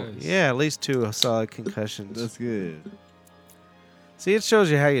 Or, Nice. yeah, at least 2 solid concussions. That's good. See, it shows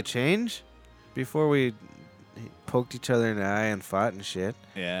you how you change. Before we poked each other in the eye and fought and shit.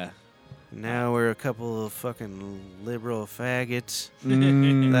 Yeah. Now we're a couple of fucking liberal faggots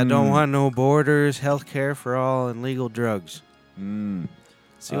Mm. that don't want no borders, health care for all, and legal drugs. Mm.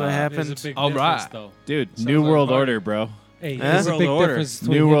 See what There's happened? a big All difference, right. though. Dude, Sounds New like World party. Order, bro. Hey, Huh? there's a big World order. difference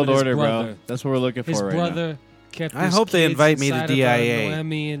between New him World and his Order, brother. bro. That's what we're looking His for right brother kept I his hope they kids invite me to inside of DIA.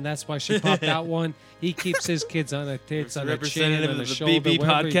 Noemi, and that's why she popped out one. He keeps his kids on a tits, on a chin, representative on a of the shoulder, BB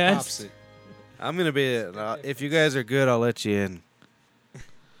wherever he podcast. pops it. I'm gonna be. If you guys are good, I'll let you in.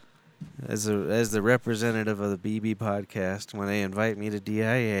 As the representative of the BB podcast, when they invite me to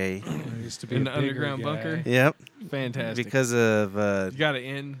DIA. I used to be In a the bigger underground guy. bunker? Yep, Fantastic. because of you got to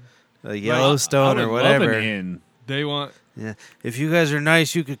in. Yellowstone I or would love whatever. an in. They want. Yeah, if you guys are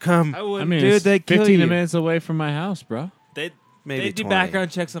nice, you could come. I would. I mean, dude, it's they kill 15 you. minutes away from my house, bro. They'd Maybe do 20.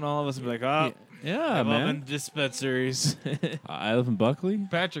 background checks on all of us and be like, oh, Yeah, I'm man. in dispensaries. I live in Buckley.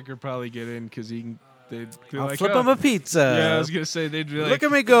 Patrick could probably get in because he can. They'd be I'll like, flip oh. him a pizza. Yeah, I was gonna say they'd be like, Look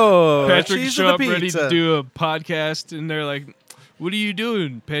at me go. Patrick Cheese show on up the ready pizza. to do a podcast, and they're like, "What are you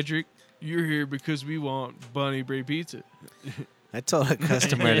doing, Patrick? You're here because we want Bunny Bray Pizza." I told a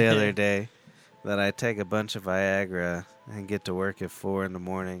customer the other day that I take a bunch of Viagra and get to work at 4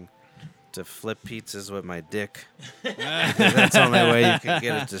 a.m. to flip pizzas with my dick. That's the only way you can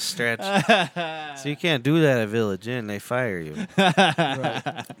get it to stretch. So you can't do that at Village Inn. They fire you.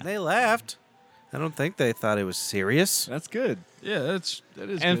 They laughed. I don't think they thought it was serious. That's good. Yeah, that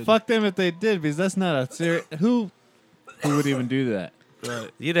is. And good. fuck them if they did, because that's not a serious. Who would even do that?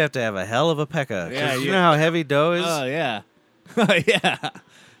 Right. You'd have to have a hell of a pekka. 'Cause Yeah, you you- know how heavy dough is? Oh yeah, yeah,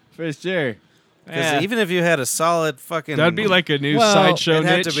 for sure. Because Yeah. even if you had a solid fucking... That'd be like a new Well, sideshow It'd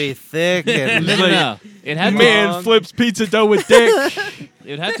have niche. to be thick and... no, no, no. It had to Man long. flips pizza dough with dick.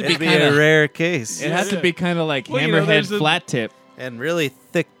 It had to be It'd be kind a of. rare case. It had to be kind of like Well, you know, hammerhead there's a- flat tip. And really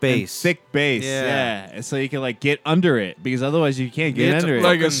thick base. And thick base. Yeah. Yeah. And so you can like get under it, because otherwise you can't You get have to under it.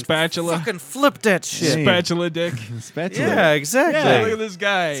 like a fucking- spatula. Fucking flip that shit. Yeah. Spatula dick. Spatula. Yeah, exactly. Yeah. Look at this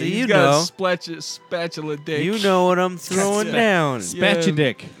guy. So He's you got know. a spatula dick. You know what I'm throwing Yeah. down. Spatula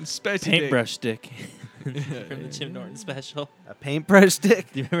dick. Spatula Paintbrush stick. From the Jim Norton special. A paintbrush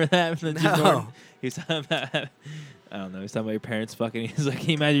stick? Do you remember that from the Jim No. Norton? He was talking about, I don't know, he was talking about your parents fucking. He's like, can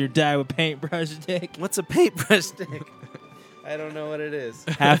you imagine your dad with paintbrush dick? What's a paintbrush stick? I don't know what it is.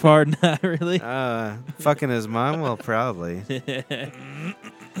 Half hard, not really. Fucking his mom? Well, probably.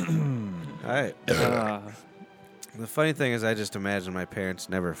 Alright. The funny thing is, I just imagine my parents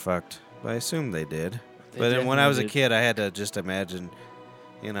never fucked. But I assume they did. But then when I was a definitely kid, I had to just imagine,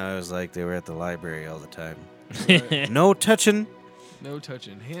 you know, it was like they were at the library all the time. No touching. No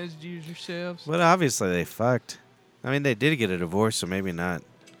touching. Hands use yourselves. But obviously they fucked. I mean, they did get a divorce, so maybe not.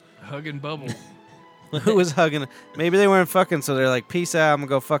 Hug and bubble. Who was hugging? Maybe they weren't fucking, so they're like, peace out, I'm gonna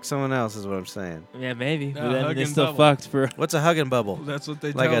go fuck someone else, is what I'm saying. Yeah, maybe. No, But then hug they and still bubble. fucked for. What's a hugging bubble? That's what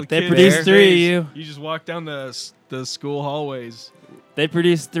they Like tell a- the They kids produced these 3 of days. you. You just walk down the school hallways. They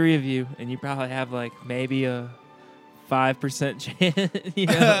produced 3 of you, and you probably have like maybe a 5% chance. You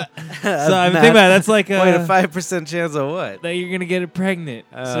know? So I mean, think about it. That's like Wait, a 5% chance of what? that you're gonna get it pregnant.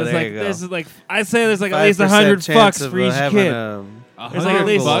 Oh, So it's there like you go. this is like I say there's like at least 5% 100 chance fucks of for each having kid. There's like at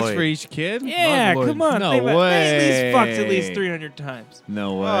least- bucks for each kid? Yeah, Mongoloid. come on. No think about it. They at least way. fucked at least 300 times.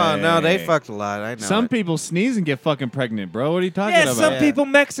 No way. Oh, no, they fucked a lot. I know. Some it. people sneeze and get fucking pregnant, bro. What are you talking Yeah, about? some Yeah. people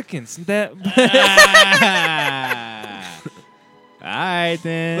Mexicans. That right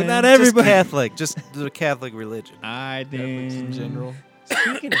then. But not Just everybody. Catholic, just the Catholic religion. All right Catholics in then. general.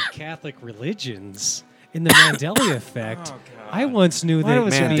 Speaking of Catholic religions, in the Mandela effect, I once knew that it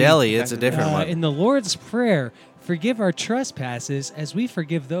was Mandela, it's a different one. in the Lord's Prayer, forgive our trespasses as we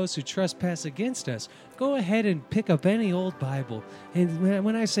forgive those who trespass against us. Go ahead and pick up any old Bible. And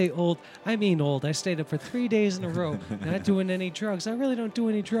when I say old, I mean old. I stayed up for 3 days in a row, not doing any drugs. I really don't do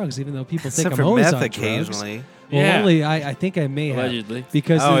any drugs, even though people think Except I'm for always meth on drugs. occasionally. Well, Yeah. only I think I may have Allegedly.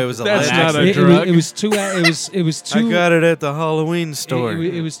 because Oh, it was a That's legend. not a it, drug. it was two. It was two. I got it at the Halloween store.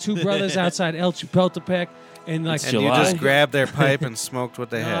 It was two brothers outside El Chapultepec, and like and you just grabbed their pipe and smoked what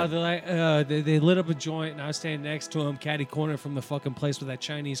they No, had. they're like, they lit up a joint, and I was standing next to him, catty corner from the fucking place where that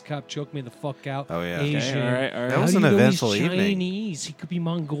Chinese cop choked me the fuck out. Oh, yeah. Asian. Okay, all right, all right. That was How an do you know he's eventful evening. Chinese. He could be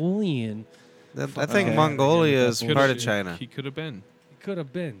Mongolian. I think Okay. Mongolia is Could've- part of China. He could have been. He could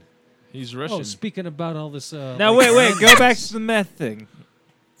have been. He's Oh, Russian. speaking about all this. Now, like, wait. Go back to the meth thing.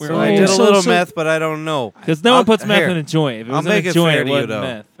 So I did a little meth, but I don't know. Because no one I'll- puts meth here. in a joint. If it I'll was make in a it joint, fair it to you, wasn't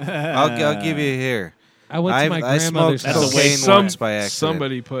though. meth. I'll give you here. I went to my I grandmother's smoked house. cocaine Some- once by accident.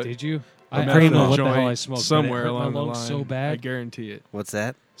 Somebody put Did you? a I meth don't in know a what the hell joint I smoked. but it somewhere hurt along my the lungs line. so I bad. guarantee it. What's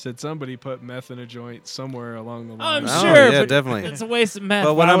that? Said somebody put meth in a joint somewhere along the I'm line. Oh, sure, yeah, but definitely. it's a waste of meth.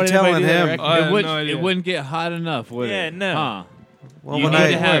 But what Why I'm would anybody telling do that, him- right? I have It, no idea. wouldn't get hot enough, would Yeah, it? no. Huh. Well, you when need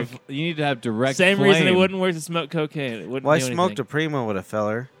I to have direct Same flame. reason it wouldn't work to smoke cocaine. It wouldn't well, I do smoked anything. a Primo with a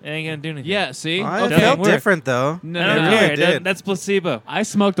feller. It ain't gonna do anything. Yeah, see, I Okay. felt Work. different though. No, I don't It no, really care. did. That's placebo. I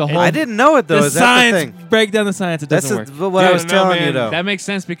smoked a whole. I didn't know it though. The Is that the science, thing? break down the science. It That's doesn't work. what I Dude, was no, telling you man. though. That makes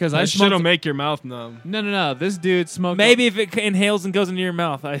sense because I That shit'll smoked. make your mouth numb. No. This dude smoked. Maybe if it inhales and goes into your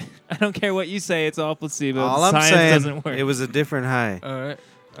mouth, I don't care what you say. It's all placebo. All the I'm science saying, doesn't work it was a different high. All right.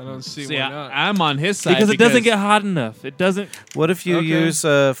 I don't see See, why not. I'm on his side because it doesn't get hot enough. It doesn't. What if you Okay. use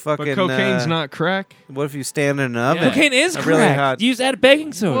but fucking? cocaine's not crack. What if you stand in an oven? Cocaine is A crack. really hot- You use add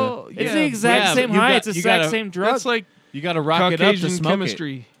baking soda. Well, it's yeah, the exact yeah, same but you high. got- It's the you exact gotta- same drug. That's like You got to rock it up to Caucasian smoke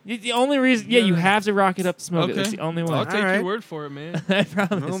chemistry. The only reason, yeah, you Yeah. have to rock it up to smoke it. Okay. That's the only I'll one. take Alright. your word for it, man. I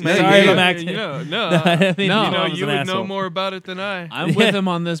promise. Well, you. maybe. Sorry if I'm Yeah, acting. You know, No, I didn't mean No. to you know, come off as you an would know asshole. more about it than I. I'm with him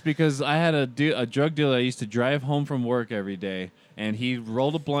on this because I had a drug dealer I used to drive home from work every day, and he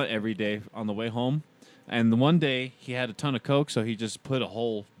rolled a blunt every day on the way home. And the one day he had a ton of coke, so he just put a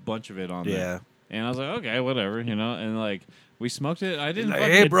whole bunch of it on Yeah. there. And I was like, okay, whatever, and like we smoked it. I didn't. Like,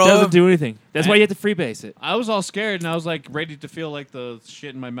 fucking- hey, It bro. doesn't do anything. That's why you have to freebase it. I was all scared, and I was like ready to feel like the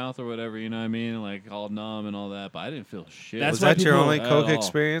shit in my mouth or whatever. You know what I mean? Like all numb and all that, but I didn't feel shit. That's Was why that your people- only At coke all.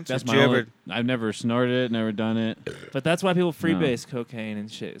 experience? That's Did my you only. ever? I've never snorted it, never done it. But that's why people freebase cocaine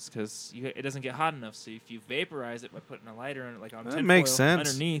and shit. Because it doesn't get hot enough. So if you vaporize it by putting a lighter on it, like on That tinfoil makes sense.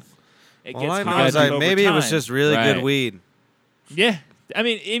 underneath, it All gets I know hot is over maybe it was time. just really good Right. weed. Yeah. I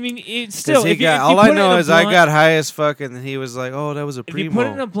mean, it's still. He If you, got, if you all put I it in know a is I blunt- got high as fuck, and he was like, "Oh, that was a If Primo." you put it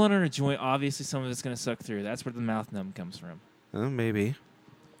in a blunt or a joint, obviously some of it's gonna suck through. That's where the mouth numb comes from. Maybe.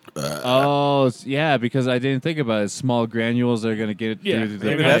 Yeah, because I didn't think about it. Small granules are gonna get Yeah, through the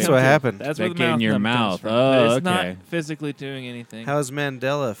maybe pipe. that's what happened. That's That where the get in mouth your numb comes mouth. from. Oh, But it's okay. not physically doing anything. How's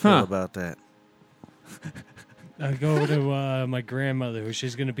Mandela feel Huh. about that? I go to my grandmother, who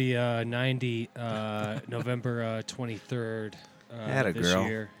she's going to be 90 November 23rd Atta this girl.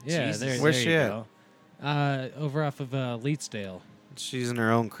 year. Yeah, Jesus. there, Where's there she you at? go. Over off of Leetsdale. She's in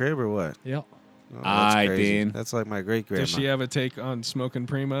her own crib or what? Yep. Oh, that's Aye, crazy. Dean. That's like my great grandma. Does she have a take on smoking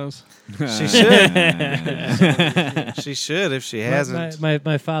primos? She should. She should if she hasn't.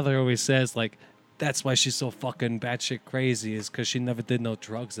 My father always says, like, that's why she's so fucking batshit crazy, is because she never did no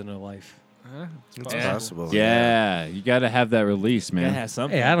drugs in her life. Huh? It's Yeah. possible. Yeah, you got to have that release, Gotta man. have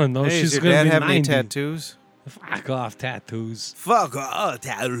something. Hey, I don't know. Hey, she's does your gonna dad be have 90. any tattoos? Fuck off, tattoos. Fuck off,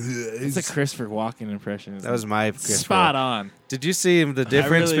 tattoos. It's a Christopher Walken impression. That was my Christopher. spot on. Did you see the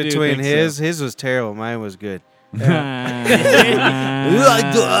difference really do between think his? so. His was terrible. Mine was good. That's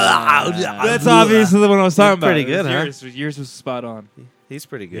obviously the one I was talking about. pretty good, huh? Yours was spot on. He's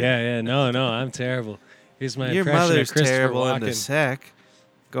pretty good. Yeah, no, I'm terrible. Here's my Your impression mother's of Christopher terrible in the Walken. sack.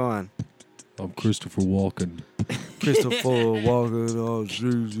 Go on. I'm Christopher Walken. Christopher Walken. Oh,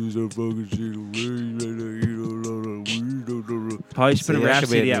 Jesus, I fucking see the Probably should put a See, I rap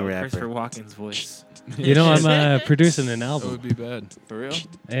should be a CD new out with rapper. Christopher Walken's voice. You know, I'm producing an That album. would be bad. For real?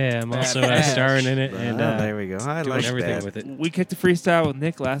 Yeah, I'm also Bad. starring in it and there we go. I doing like everything that. with it. We kicked a freestyle with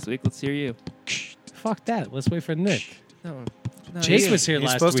Nick last week. Let's hear you. Fuck that. Let's wait for Nick. No, Jake you. was here He's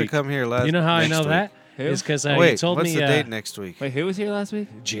last supposed week. to come here last. You know how I next know week. that? Who? It's because Wait, he told what's me the date next week? Wait, who was here last week?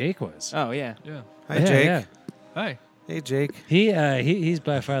 Jake was. Oh, yeah. Yeah. Hi, Yeah, Jake. yeah. Hi. Hey, Jake. He's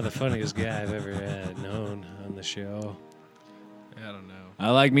by far the funniest guy I've ever known on the show. I don't know. I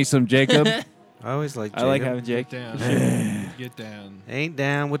like me some Jacob. I always like I like Jacob. having Jake. Get down. Get down. Ain't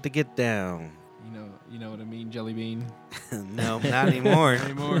down with the get down. You know what I mean, Jelly Bean. No, not anymore.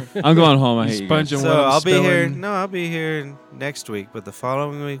 Anymore. I'm going home. I hate you guys. Sponging So what I'm I'll be here. spilling. No, I'll be here next week, but the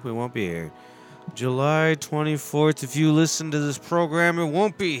following week we won't be here. July 24th. If you listen to this program, it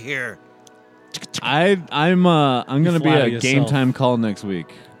won't be here. I'm gonna be flatter a game yourself. time call next week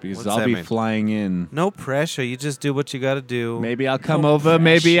because What's I'll that be mean? flying in. No pressure. You just do what you got to do. Maybe I'll come over.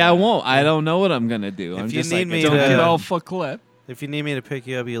 Maybe I won't. I don't know what I'm gonna do. If I'm you just need like, me Don't to- get all fucked. If you need me to pick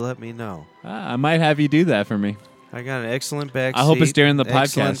you up, you let me know. I might have you do that for me. I got an excellent back I hope it's seat, during the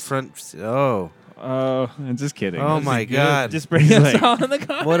excellent podcast. front. Oh, Oh, I'm just kidding. oh my God! Just bring us all in the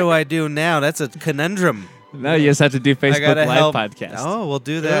car. What do I do now? That's a conundrum. No, you just have to do I Facebook gotta Live help. podcast. Oh, we'll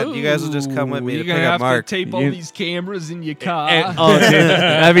do that. You guys will just come with me You're to gonna pick up have Mark. to tape all You- these cameras in your car. Oh, dude,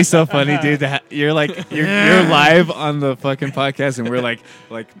 that'd be so funny, dude. You're like you're live on the fucking podcast, and we're like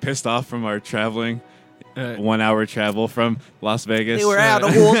pissed off from our traveling, 1 hour travel from Las Vegas. They were out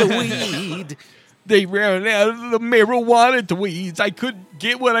of all the weed. They ran out of the marijuana tweeds. I couldn't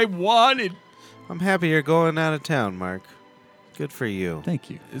get what I wanted. I'm happy you're going out of town, Mark. Good for you. Thank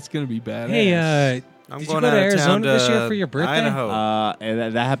you. It's gonna be badass. Hey, I'm Did you going go to out of Arizona town this year to for your birthday? Idaho.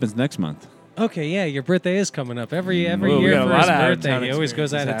 And that happens next month. okay, yeah, your birthday is coming up. Every Ooh, we year got a for lot his of birthday, out-of-town he always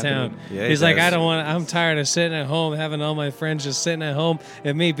goes out of experiences town. Yeah, he He's like, does. I don't want. I'm tired of sitting at home, having all my friends just sitting at home,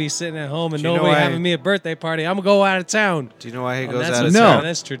 and me be sitting at home and Do you know nobody why- having me a birthday party. I'm gonna go out of town. Do you know why he And goes that's out what's of No. town?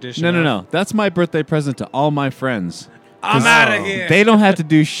 That's tradition. No. That's my birthday present to all my friends. I'm out of here. They don't have to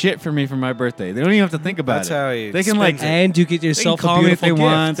do shit for me for my birthday. They don't even have to think about That's it. how he They can like spends it. And you get they can yourself call a me if beautiful they gift.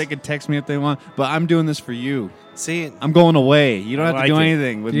 want. They can text me if they want. But I'm doing this for you. See, I'm going away. You don't I have to like do it.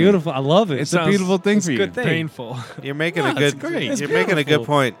 anything with me. Beautiful. I love it. It's a beautiful thing it's for a you. good thing. Painful. you're making No, a it's good. great. It's You're making a good beautiful.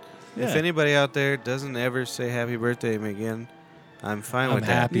 point. Yeah. If anybody out there doesn't ever say happy birthday to me again, I'm fine I'm with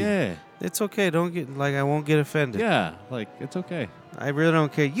happy. Yeah. that. It's okay. Don't get I won't get offended. Yeah. Like it's okay. I really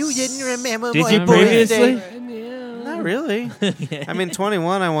don't care. You didn't remember Did my you birthday. previously? Not really. I mean,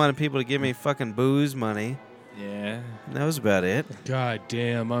 21. I wanted people to give me fucking booze money. Yeah. That was about it. God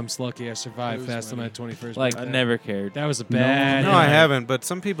damn, I'm lucky I survived Booze fast on money. my 21st Like, I birthday. never cared. That was a bad. No, I haven't. But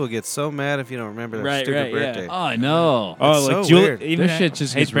some people get so mad if you don't remember their Right, stupid right, yeah. birthday. Oh, I know. Oh, It's like so Julia, weird. even This shit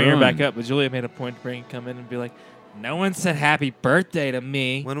just hate gets to bring her back ruined. up, but Julia made a point to come in and be like, "No one said happy birthday to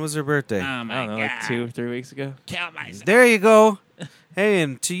me." When was her birthday? I don't know, like 2 or 3 weeks ago. There you go. Hey,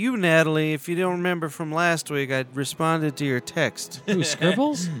 and to you, Natalie, if you don't remember from last week, I responded to your text. Who,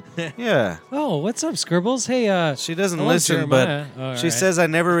 Scribbles? Yeah. Oh, what's up, Scribbles? Hey, She doesn't I love listen, but Jeremiah. Oh, she all says I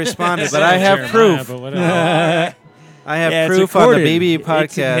never responded. right. But I have Jeremiah, proof. but whatever. I have Yeah, it's proof on the recorded. BB It's in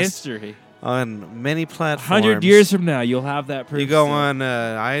podcast history. on many platforms. 100 years from now, you'll have that proof. You go still. on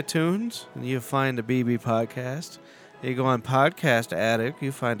iTunes and you find the BB podcast. You go on Podcast Addict,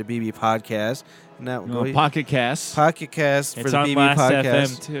 you find the BB podcast. And that will go Pocket Cast. Pocket Cast for It's the on BB Last podcast.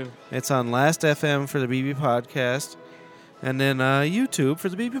 FM too. It's on Last FM for the BB podcast, and then YouTube for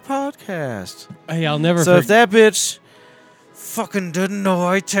the BB podcast. Hey, I'll never So if forget. that bitch fucking didn't know,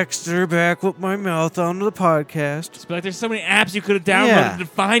 I texted her back with my mouth onto the podcast. It's like there's so many apps you could have downloaded Yeah. to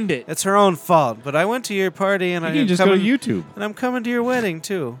find it. It's her own fault. But I went to your party, and You I'm can just go coming, to YouTube. and I'm coming to your wedding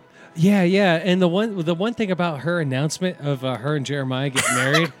too. Yeah, yeah. And the one thing about her announcement of her and Jeremiah getting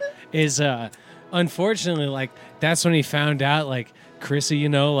married is, unfortunately, like that's when he found out, like Chrissy, you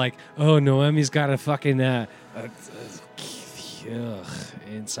know, like oh, Noemi's got a fucking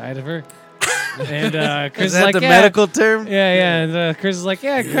inside of her, and Chris Is that like, the yeah. medical term? Yeah, yeah. And Chris is like,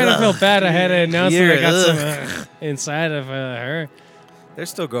 yeah, I kind of feel bad. I had to announce that I You're got some inside of her. They're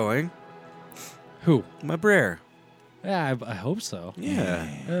still going. Who? My Brer. Yeah, I hope so.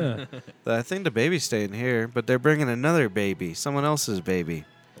 Yeah. I think the baby's staying here, but they're bringing another baby, someone else's baby.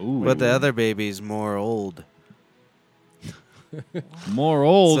 Ooh. But the other baby's more old. More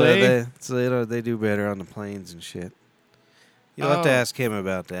old, eh? They do better on the planes and shit. You'll have to ask him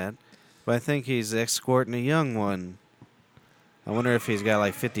about that. But I think he's escorting a young one. I wonder if he's got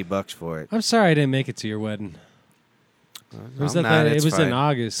like $50 for it. I'm sorry I didn't make it to your wedding. It was, I'm at not, the- it it's was in fine.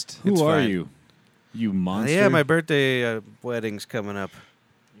 August. Who It's are fine. you? You monster. Yeah, my birthday wedding's coming up.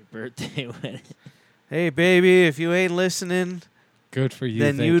 Your birthday wedding. Hey, baby, if you ain't listening, Good for you.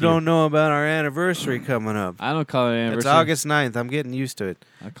 then thank you don't know about our anniversary coming up. I don't call it an anniversary. It's August 9th. I'm getting used to it.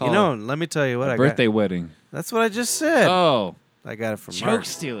 I call You know, it let me tell you what a I birthday got. wedding. That's what I just said. Oh. I got it from Joke Mark.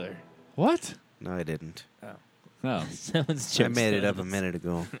 stealer. What? No, I didn't. No. Someone's I joke made it stealer. up a minute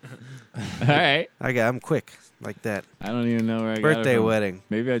ago. All right. I'm quick like that. I don't even know where I got Birthday it from. wedding.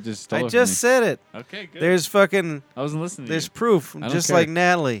 Maybe I just stole I it just said it. from you. Okay, good. There's fucking. I wasn't listening to There's you. proof. I don't Just care. like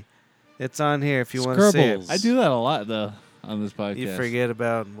Natalie. It's on here if you want to see it. Scribbles. I do that a lot, though. on this podcast. You forget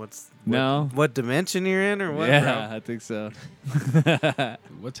about No. what dimension you're in or what? Yeah, I think so.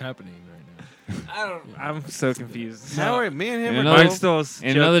 What's happening right I'm so confused. How are me and him? In Are another- both-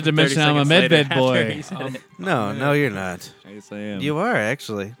 in another dimension, I'm a medbed boy. No, you're not. Yes, I am. You are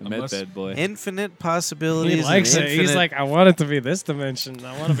actually. a medbed boy. Infinite possibilities. He likes and it. He's infinite- like, I want it to be this dimension.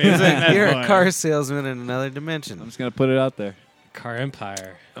 I want to be that You're boy. a car salesman in another I'm dimension. just gonna put it out there. Car empire.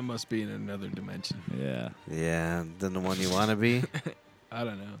 now? I must be in another dimension. Yeah. Yeah, than the one you want to be. I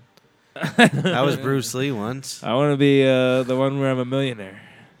don't know. I was Bruce Lee once. I want to be the one where I'm a millionaire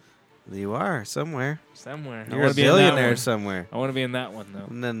You are somewhere. somewhere. I You're wanna a be in that billionaire one. somewhere. I want to be in that one though.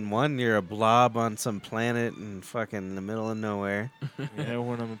 And then one, you're a blob on some planet in fucking the middle of nowhere. Yeah,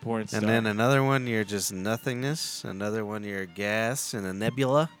 when I'm a porn star. And then another one, you're just nothingness. Another one, you're a gas in a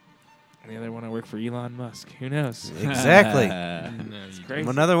nebula. the other one, I work for Elon Musk. Who knows? Exactly. No, you Crazy.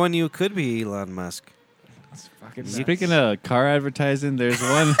 Another one, you could be Elon Musk. It's fucking Speaking of car advertising, there's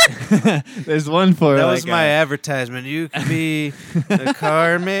one. There's one for That like was my advertisement. You could be the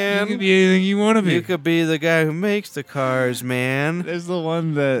car man. you could be anything you want to be. You could be the guy who makes the cars, man. There's the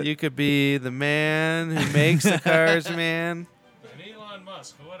one that You could be the man who makes the cars, man. Elon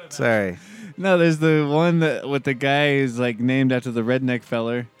Musk. What Sorry. no, there's the one that with the guy who's like named after the redneck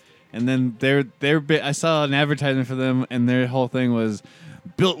feller, and then I saw an advertisement for them, and their whole thing was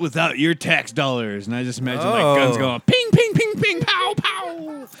built without your tax dollars, and I just imagine like guns Oh. going ping ping ping ping pow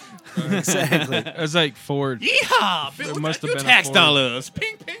pow. Exactly. It was like Ford. Yeehaw! It Built must without have your been a tax Ford. dollars.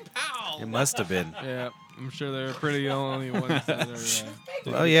 Ping ping pow. It must have been. Yeah, I'm sure they're pretty the only ones that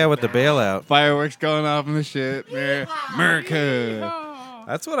are. Oh, yeah, with the bailout. Fireworks going off in the shit. America.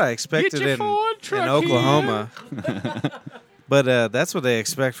 That's what I expected Get your in Ford truck Oklahoma. But that's what they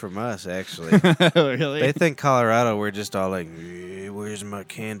expect from us, actually. Really? They think Colorado, we're just all like, "Eh, where's my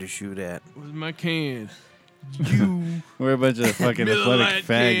can to shoot at? Where's my can? We're a bunch of fucking Middle athletic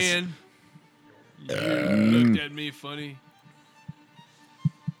Light fags. can. You looked at me funny.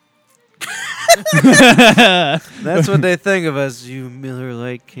 That's what they think of us, you Miller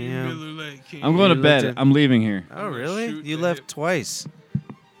Lite can. Miller Lite can. I'm going to You bed. looked at- I'm leaving here. Oh, really? Shoot You the left hip. twice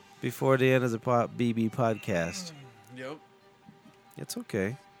before the end of the BB podcast. Yep. It's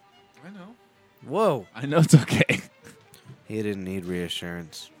okay. I know. Whoa. I know it's okay. He didn't need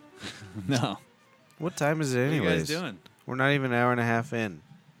reassurance. No. What time is it anyways? What are you guys doing? We're not even an hour and a half in.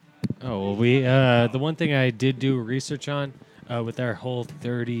 Oh, well, we the one thing I did do research on with our whole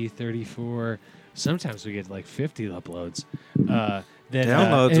 30, 34, sometimes we get like 50 uploads. That,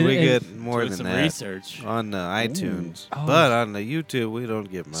 Downloads, and- we and- get more Doing than some that research. on the iTunes. Oh. But on the YouTube, we don't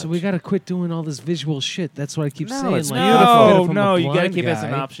get much. So we got to quit doing all this visual shit. That's what I keep No, saying. it's like, beautiful. if I'm No, a you gotta blind keep it as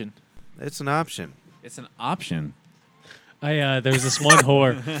an guy- option. It's an option. It's an option. There was this one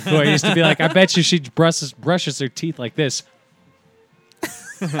whore who I used to be like, I bet you she brushes her teeth like this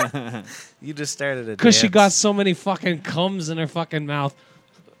You just started a because she dance. got so many fucking cums in her fucking mouth.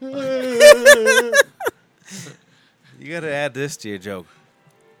 You got to add this to your joke.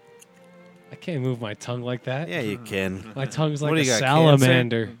 I can't move my tongue like that. Yeah, you can. My tongue's What like do a you got, cancer?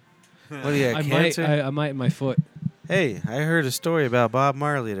 salamander. What do you got, I cancer? might in my foot. Hey, I heard a story about Bob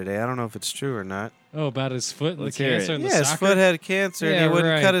Marley today. I don't know if it's true or not. Oh, about his foot and Let's the hear cancer it. and the Yeah, his soccer? foot had cancer and Yeah, he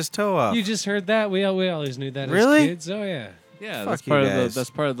wouldn't right. cut his toe off. You just heard that? We always knew that Really? as kids. Oh, yeah. Yeah, Fuck that's you part of guys. that's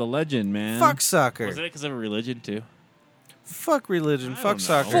part of the legend, man. Fuck soccer. Was it because of a religion too? Fuck religion. Fuck don't know.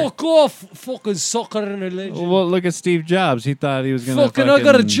 soccer. Fuck off, fucking soccer and religion. Well, look at Steve Jobs. He thought he was gonna Fucking, I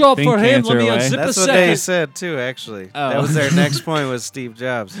got a job think for him. cancer Let me away. unzip That's a what they second. said too, actually. Oh. That was their next point was Steve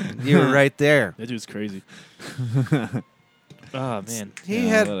Jobs. You were right there. That dude's crazy. Oh man. He Yeah,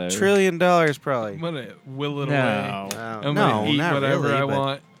 had whatever. $1 trillion probably. I'm gonna will it No. away. I'm no, gonna eat not whatever really, I but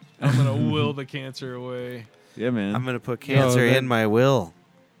want. I'm gonna will the cancer away. Yeah, man. I'm gonna put cancer that- in my will.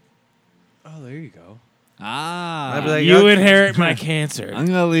 Oh, there you go. ah, I'd be like, You okay. inherit my cancer. I'm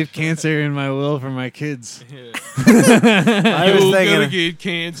gonna leave cancer in my will for my kids. Yeah. I was You're thinking, gonna get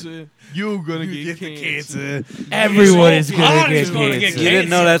cancer. You're gonna get cancer. Everyone is gonna Everybody's get gonna get cancer. you didn't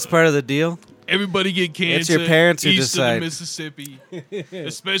know that's part of the deal? Everybody get cancer. It's your parents who east decide. of the Mississippi,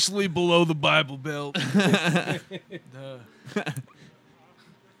 especially below the Bible Belt.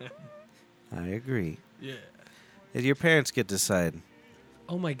 I agree. Yeah. Your parents get to decide.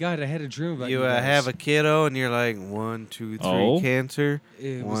 Oh, my God. I had a dream about you You guys. have a kiddo and you're like 1, 2, 3 Oh. cancer.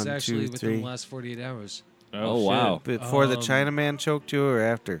 It was 1, actually 2, within 3. the last 48 hours. Oh, shit. wow. Before the Um, Chinaman choked you or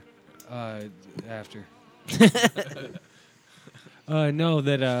after? After. No,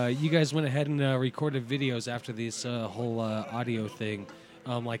 that you guys went ahead and recorded videos after this whole audio thing,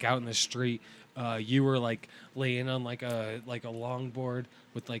 like out in the street. You were like laying on like a longboard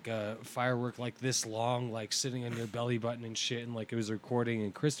with like a firework like this long, like sitting on your belly button and shit, and like it was recording.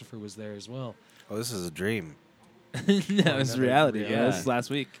 And Christopher was there as well. Oh, this is a dream. That was reality. Yeah, Yeah. this was last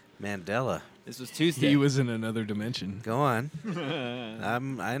week. Mandela. This was Tuesday. He was in another dimension. Go on.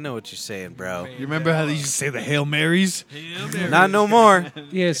 I know what you're saying, bro. You remember how they used to say the Hail Marys? Not no more.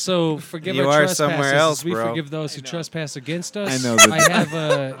 Yeah, so forgive You our are trespasses. somewhere else, we bro. forgive those who trespass against us. I know that- I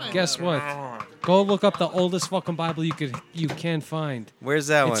have guess what? Go look up the oldest fucking Bible you can find. Where's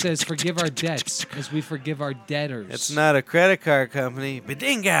that It one? says, "Forgive our debts as we forgive our debtors." It's not a credit card company.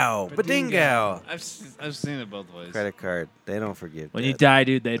 Badingo. Badingo. I've seen it both ways. Credit card. They don't forgive. When you debt. die,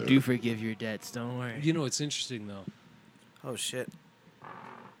 dude, they do forgive your debts. Don't worry. You know, it's interesting though. Oh, shit.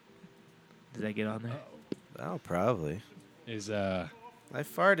 Did I get on there? Oh, probably. Is I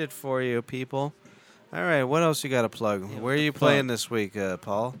farted for you, people. All right, what else you got to plug? Where are you playing this week,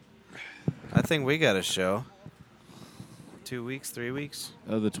 Paul? I think we got a show. 2 weeks, 3 weeks?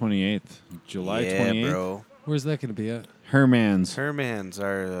 Oh, the 28th. July yeah, 28th. bro. where's that going to be at? Herman's. Herman's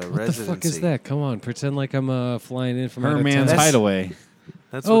our What residency. the fuck is that? Come on, pretend like I'm flying in from Herman's out of town. Hideaway.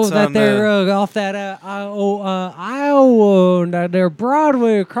 That's Oh, what's that on they're the... off that Iowa, that they're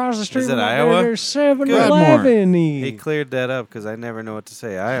Broadway across the street. Is it from Iowa? There's 7-Eleven. He cleared that up because I never know what to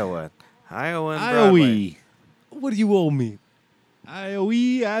say. Iowa. Iowa and Broadway. Iowa. What do you owe me? Iowa,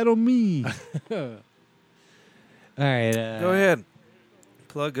 I don't mean. All right. Go ahead.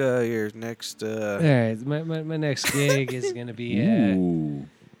 Plug your next... All right, my next gig is gonna be Ooh.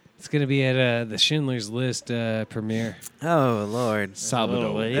 it's gonna be at the Schindler's List premiere. Oh, Lord.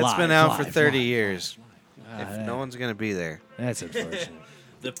 Salvador. It's been out for 30 years. If Ah, no one's going to be there. That's unfortunate.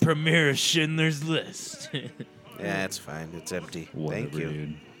 The premiere of Schindler's List. Yeah, it's fine. It's empty. Whatever, Thank you.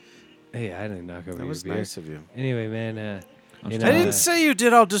 dude. Hey, I didn't knock over That your was beer. nice of you. Anyway, man. I'm You sorry. I know, didn't say you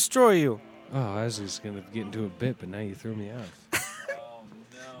did. I'll destroy you. Oh, I was just gonna get into a bit, but now you threw me off.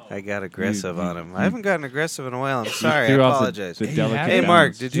 I got aggressive You- on him. I haven't gotten aggressive in a while. I'm sorry. I threw off the- apologize. the Hey, delicate Hey, Mark,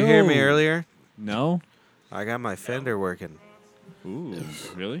 balance. did you hear me Yo. earlier? No? I got my fender working. Ooh,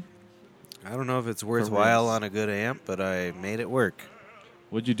 really? I don't know if it's worthwhile reals. on a good amp, but I made it work.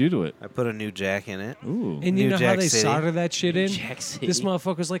 What'd you do to it? I put a new jack in it. Ooh. And New you know how Jack they City. solder that shit in? Jack City. This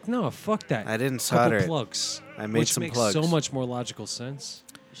motherfucker's like, no, fuck that. I didn't Couple solder it. plugs. I made which some makes plugs. so much more logical sense.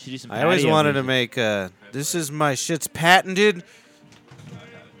 You should do some I always patio wanted to music. make this is my shit's patented.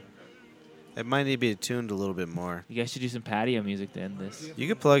 It might need to be tuned a little bit more. You guys should do some patio music to end this. You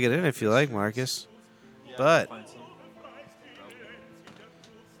could plug it in if you like, Marcus. But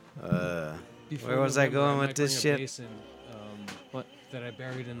Before Where was I November, going with might this bring a shit? basin, what that I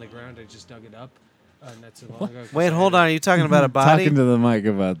buried in the ground. I just dug it up. Not too long ago. 'cause wait, I hold had on. Are you talking about a body? Talking to the mic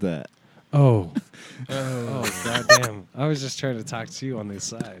about that. Oh. Oh, goddamn. I was just trying to talk to you on this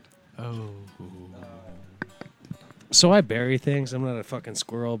side. Oh. So I bury things. I'm not a fucking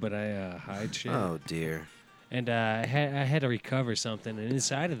squirrel, but I hide shit. Oh dear. And I had to recover something, and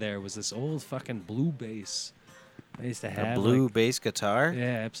inside of there was this old fucking blue bass. I used to A have blue like- bass guitar?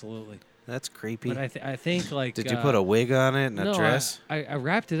 yeah, absolutely. That's creepy. But I think like Did you put a wig on it and a no, dress? I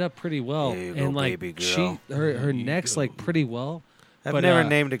wrapped it up pretty well, Here you go, and like baby girl. she her neck's like pretty well. I've but, never uh,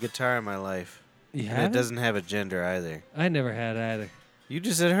 named a guitar in my life. You And it haven't? doesn't have a gender either. I never had either. You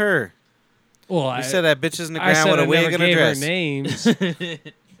just said her. Well, You said that bitch is in the I ground said with a I wig never and a gave dress. her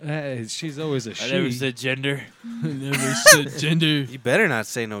names. She's always a I she. never said gender. Never said gender. You better not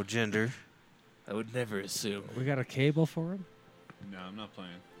say no gender. I would never assume. We got a cable for him. No, I'm not playing.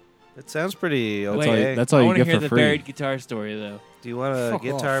 It sounds pretty That's okay. all you, that's all I you want to get hear for the free. buried guitar story, though. Do you want a Fuck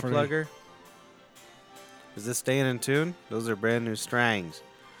guitar off, Freddie. plugger? Is this staying in tune? Those are brand new strings.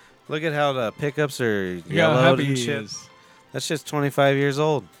 Look at how the pickups are Look how yellowed happy and he shit. is. That's just 25 years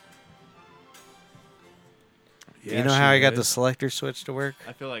old. Yeah, you know she how I got the is. selector switch to work?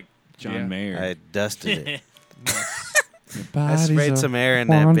 I feel like John Yeah. Mayer. I dusted it. I Body's sprayed a some air in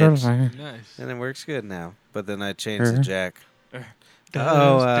that bitch, wonderland. Nice. and it works good now. But then I changed the jack.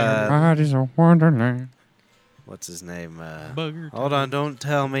 Does Body's a wonderland. What's his name? Bugger. Hold on, don't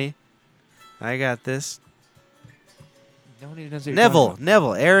tell me. I got this. No one even knows what you're Neville, talking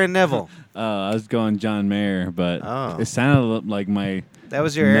Neville, Aaron Neville. I was going John Mayer, but Oh. it sounded like my That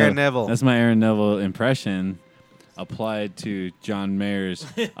was your Aaron Neville. That's my Aaron Neville impression applied to John Mayer's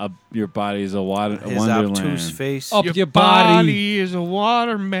 "Your Body's a His Wonderland." obtuse face. Up your body. is a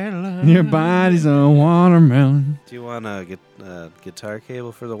watermelon. Your body's a watermelon. Do you want a guitar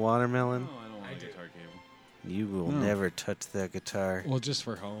cable for the watermelon? I don't want a guitar cable. You will No. never touch that guitar. Well, just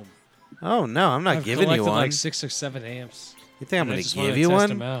for home. Oh no, I'm not I've giving you collected one. like 6 or 7 amps. You think I'm and I gonna just give wanna you test one?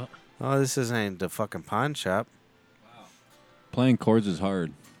 them out. Oh, this isn't the fucking pawn shop. Playing chords is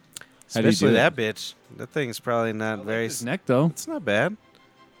hard. How do you Especially do that it? bitch. That thing's probably not very. His neck though. It's not bad.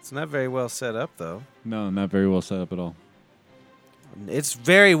 It's not very well set up though. No, not very well set up at all. It's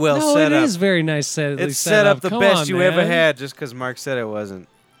very well no, set it up. is very nice set. It's set up the Come best on, you ever man. had, just because Mark said it wasn't.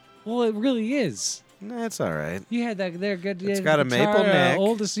 Well, it really is. Nah, it's all right. You had that there good. It's got a guitar, maple neck.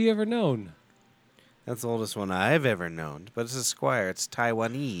 Oldest you ever known. That's the oldest one I've ever known. But it's a Squire. It's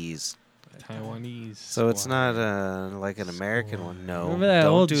Taiwanese. Taiwanese. So it's not like an American one. No. Remember that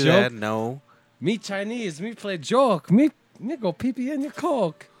Don't old do joke? that. No. Me Chinese. Me play joke. Me go pee pee in your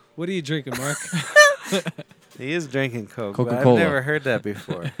coke. What are you drinking, Mark? He is drinking Coke. but I've Coca-Cola. never heard that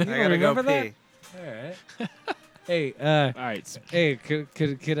before. I don't gotta go remember that? pee. All right. Hey, All right. hey,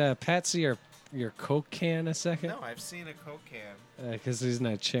 could Pat see your Coke can a second? No, I've seen a Coke can. Because he's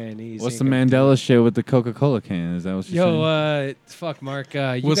not Chinese. What's He the ain't gonna do Mandela it. shit with the Coca-Cola can? Is that what you're saying? Yo, fuck, Mark. You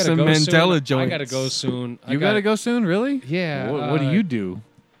What's gotta the go Mandela soon. I gotta joints? go soon. You gotta go soon, really? Yeah. What do you do?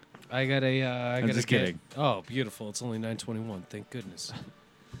 I got a. I I'm gotta just get. kidding. Oh, beautiful! It's only 9:21. Thank goodness.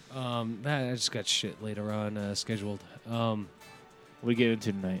 That I just got shit later on scheduled. What are we getting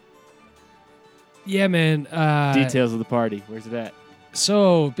into tonight? Yeah, man. Details of the party. Where's it at?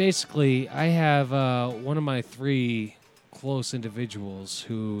 So basically, I have one of my three close individuals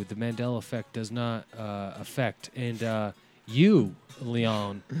who the Mandela effect does not affect, and you,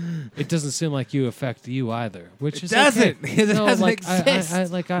 Leon, it doesn't seem like you affect you either. Which It is doesn't, okay. because it No, doesn't like, exist.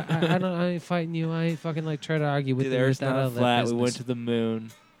 I ain't fighting you. I ain't fucking like try to argue with Dude, you. the Earth's That out not of that flat. We went business. to the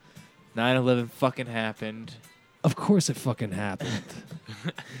moon. 9/11 fucking happened. Of course, it fucking happened.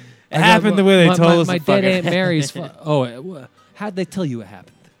 It happened the way they told us. My it dead fucking Aunt Mary's. happened. How'd they tell you it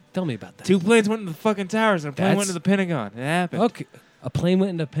happened? Tell me about that. 2 planes went into the fucking towers and a plane went That's- to the Pentagon. It happened. Okay, a plane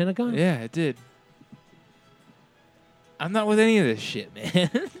went into the Pentagon. Yeah, it did. I'm not with any of this shit, man.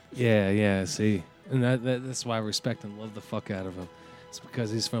 Yeah. See, and that's why I respect and love the fuck out of him. It's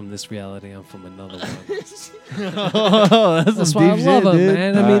because he's from this reality. I'm from another one. Oh, That's why I love him,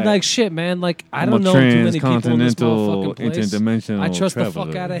 man. I mean, Alright. like shit, man. Like I I'm don't a know too many people in this transcontinental, motherfucking place. interdimensional I trust the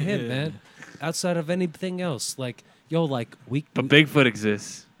fuck traveler. out of him, man. Outside of anything else, like yo, like we. But Bigfoot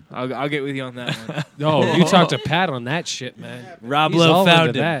exists. I'll get with you on that one. No, you talk to Pat on that shit, man. Rob He's Lowe all found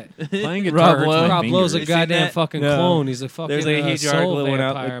into him. that. Playing Rob guitar hurts Lowe. my Rob Lowe's a You fingers. seen goddamn that? fucking No. clone. He's a fucking There's like a huge soul article that went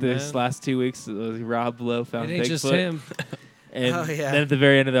out vampire, like this man. last 2 weeks. It was Rob Lowe found It ain't Bigfoot. just him. And Oh, yeah. then at the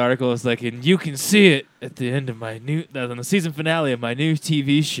very end of the article, it's like, and you can see it at the end of my new, on the season finale of my new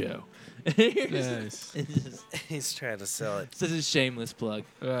TV show. Nice. He's trying to sell it. Such a shameless plug.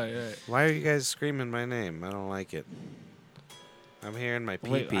 Right. Why are you guys screaming my name? I don't like it. I'm hearing my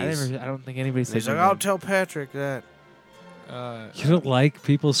Wait, peepees. I don't think anybody said He's like, my I'll name. tell Patrick that. You don't like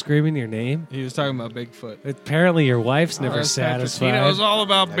people screaming your name? He was talking about Bigfoot. Apparently, your wife's never That's Patrick. satisfied. He knows all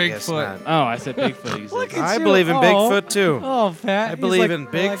about I guess Bigfoot. not. Oh, I said Bigfoot. He said, Look at I you. believe in Oh. Bigfoot too. Oh, Pat. I he's believe like, in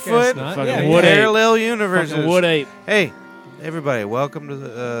 "Well, I guess Bigfoot, not." fucking Yeah, Wood yeah. Ape. Parallel universes. fucking wood ape. Hey, everybody, welcome to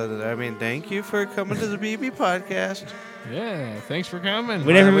the. Thank you for coming to the BB podcast. Yeah. Thanks for coming.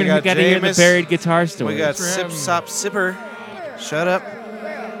 We never we even got got to hear the Jameis. buried guitar story. We got for Sip having Sop Sipper. Shut up.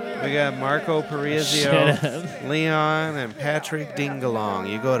 We got Marco Parizio, Shut up. Leon, and Patrick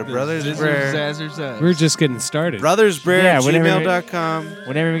Dingalong. You go to Brothers Zizzers, Brer. zazzers, zazz. We're just getting started. Brothersbrer Yeah, at whenever- gmail.com.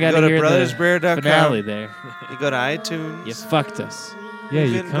 Whenever we You got go to to hear the brothersbrer.com. finale there, You go to iTunes. you fucked us. Yeah,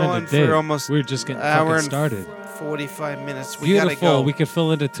 We've you been kind going of for did. almost We're just getting hour fucking and started. 45 minutes. We Beautiful. gotta go. We could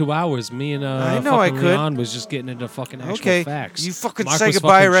fill into 2 hours. Me and I know I fucking could. Leon was just getting into fucking actual Okay, facts. you fucking Mark say was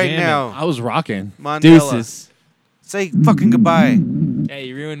goodbye fucking right jamming. now. I was rocking. Mandela. Deuces. Say fucking goodbye. Hey,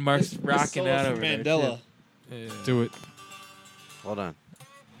 you ruined Mark's rocking out over there. Mandela. Yeah. Do it. Hold on.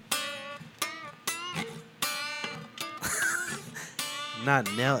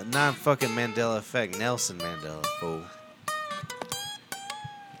 not fucking Mandela effect. Nelson Mandela, fool.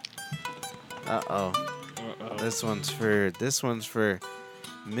 Uh-oh. This one's for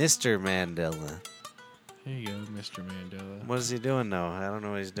Mr. Mandela. Here you go, Mr. Mandela. What is he doing though? I don't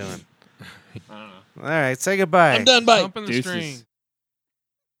know what he's doing. All right, say goodbye. I'm done. Bye. Pumping the Deuces. string.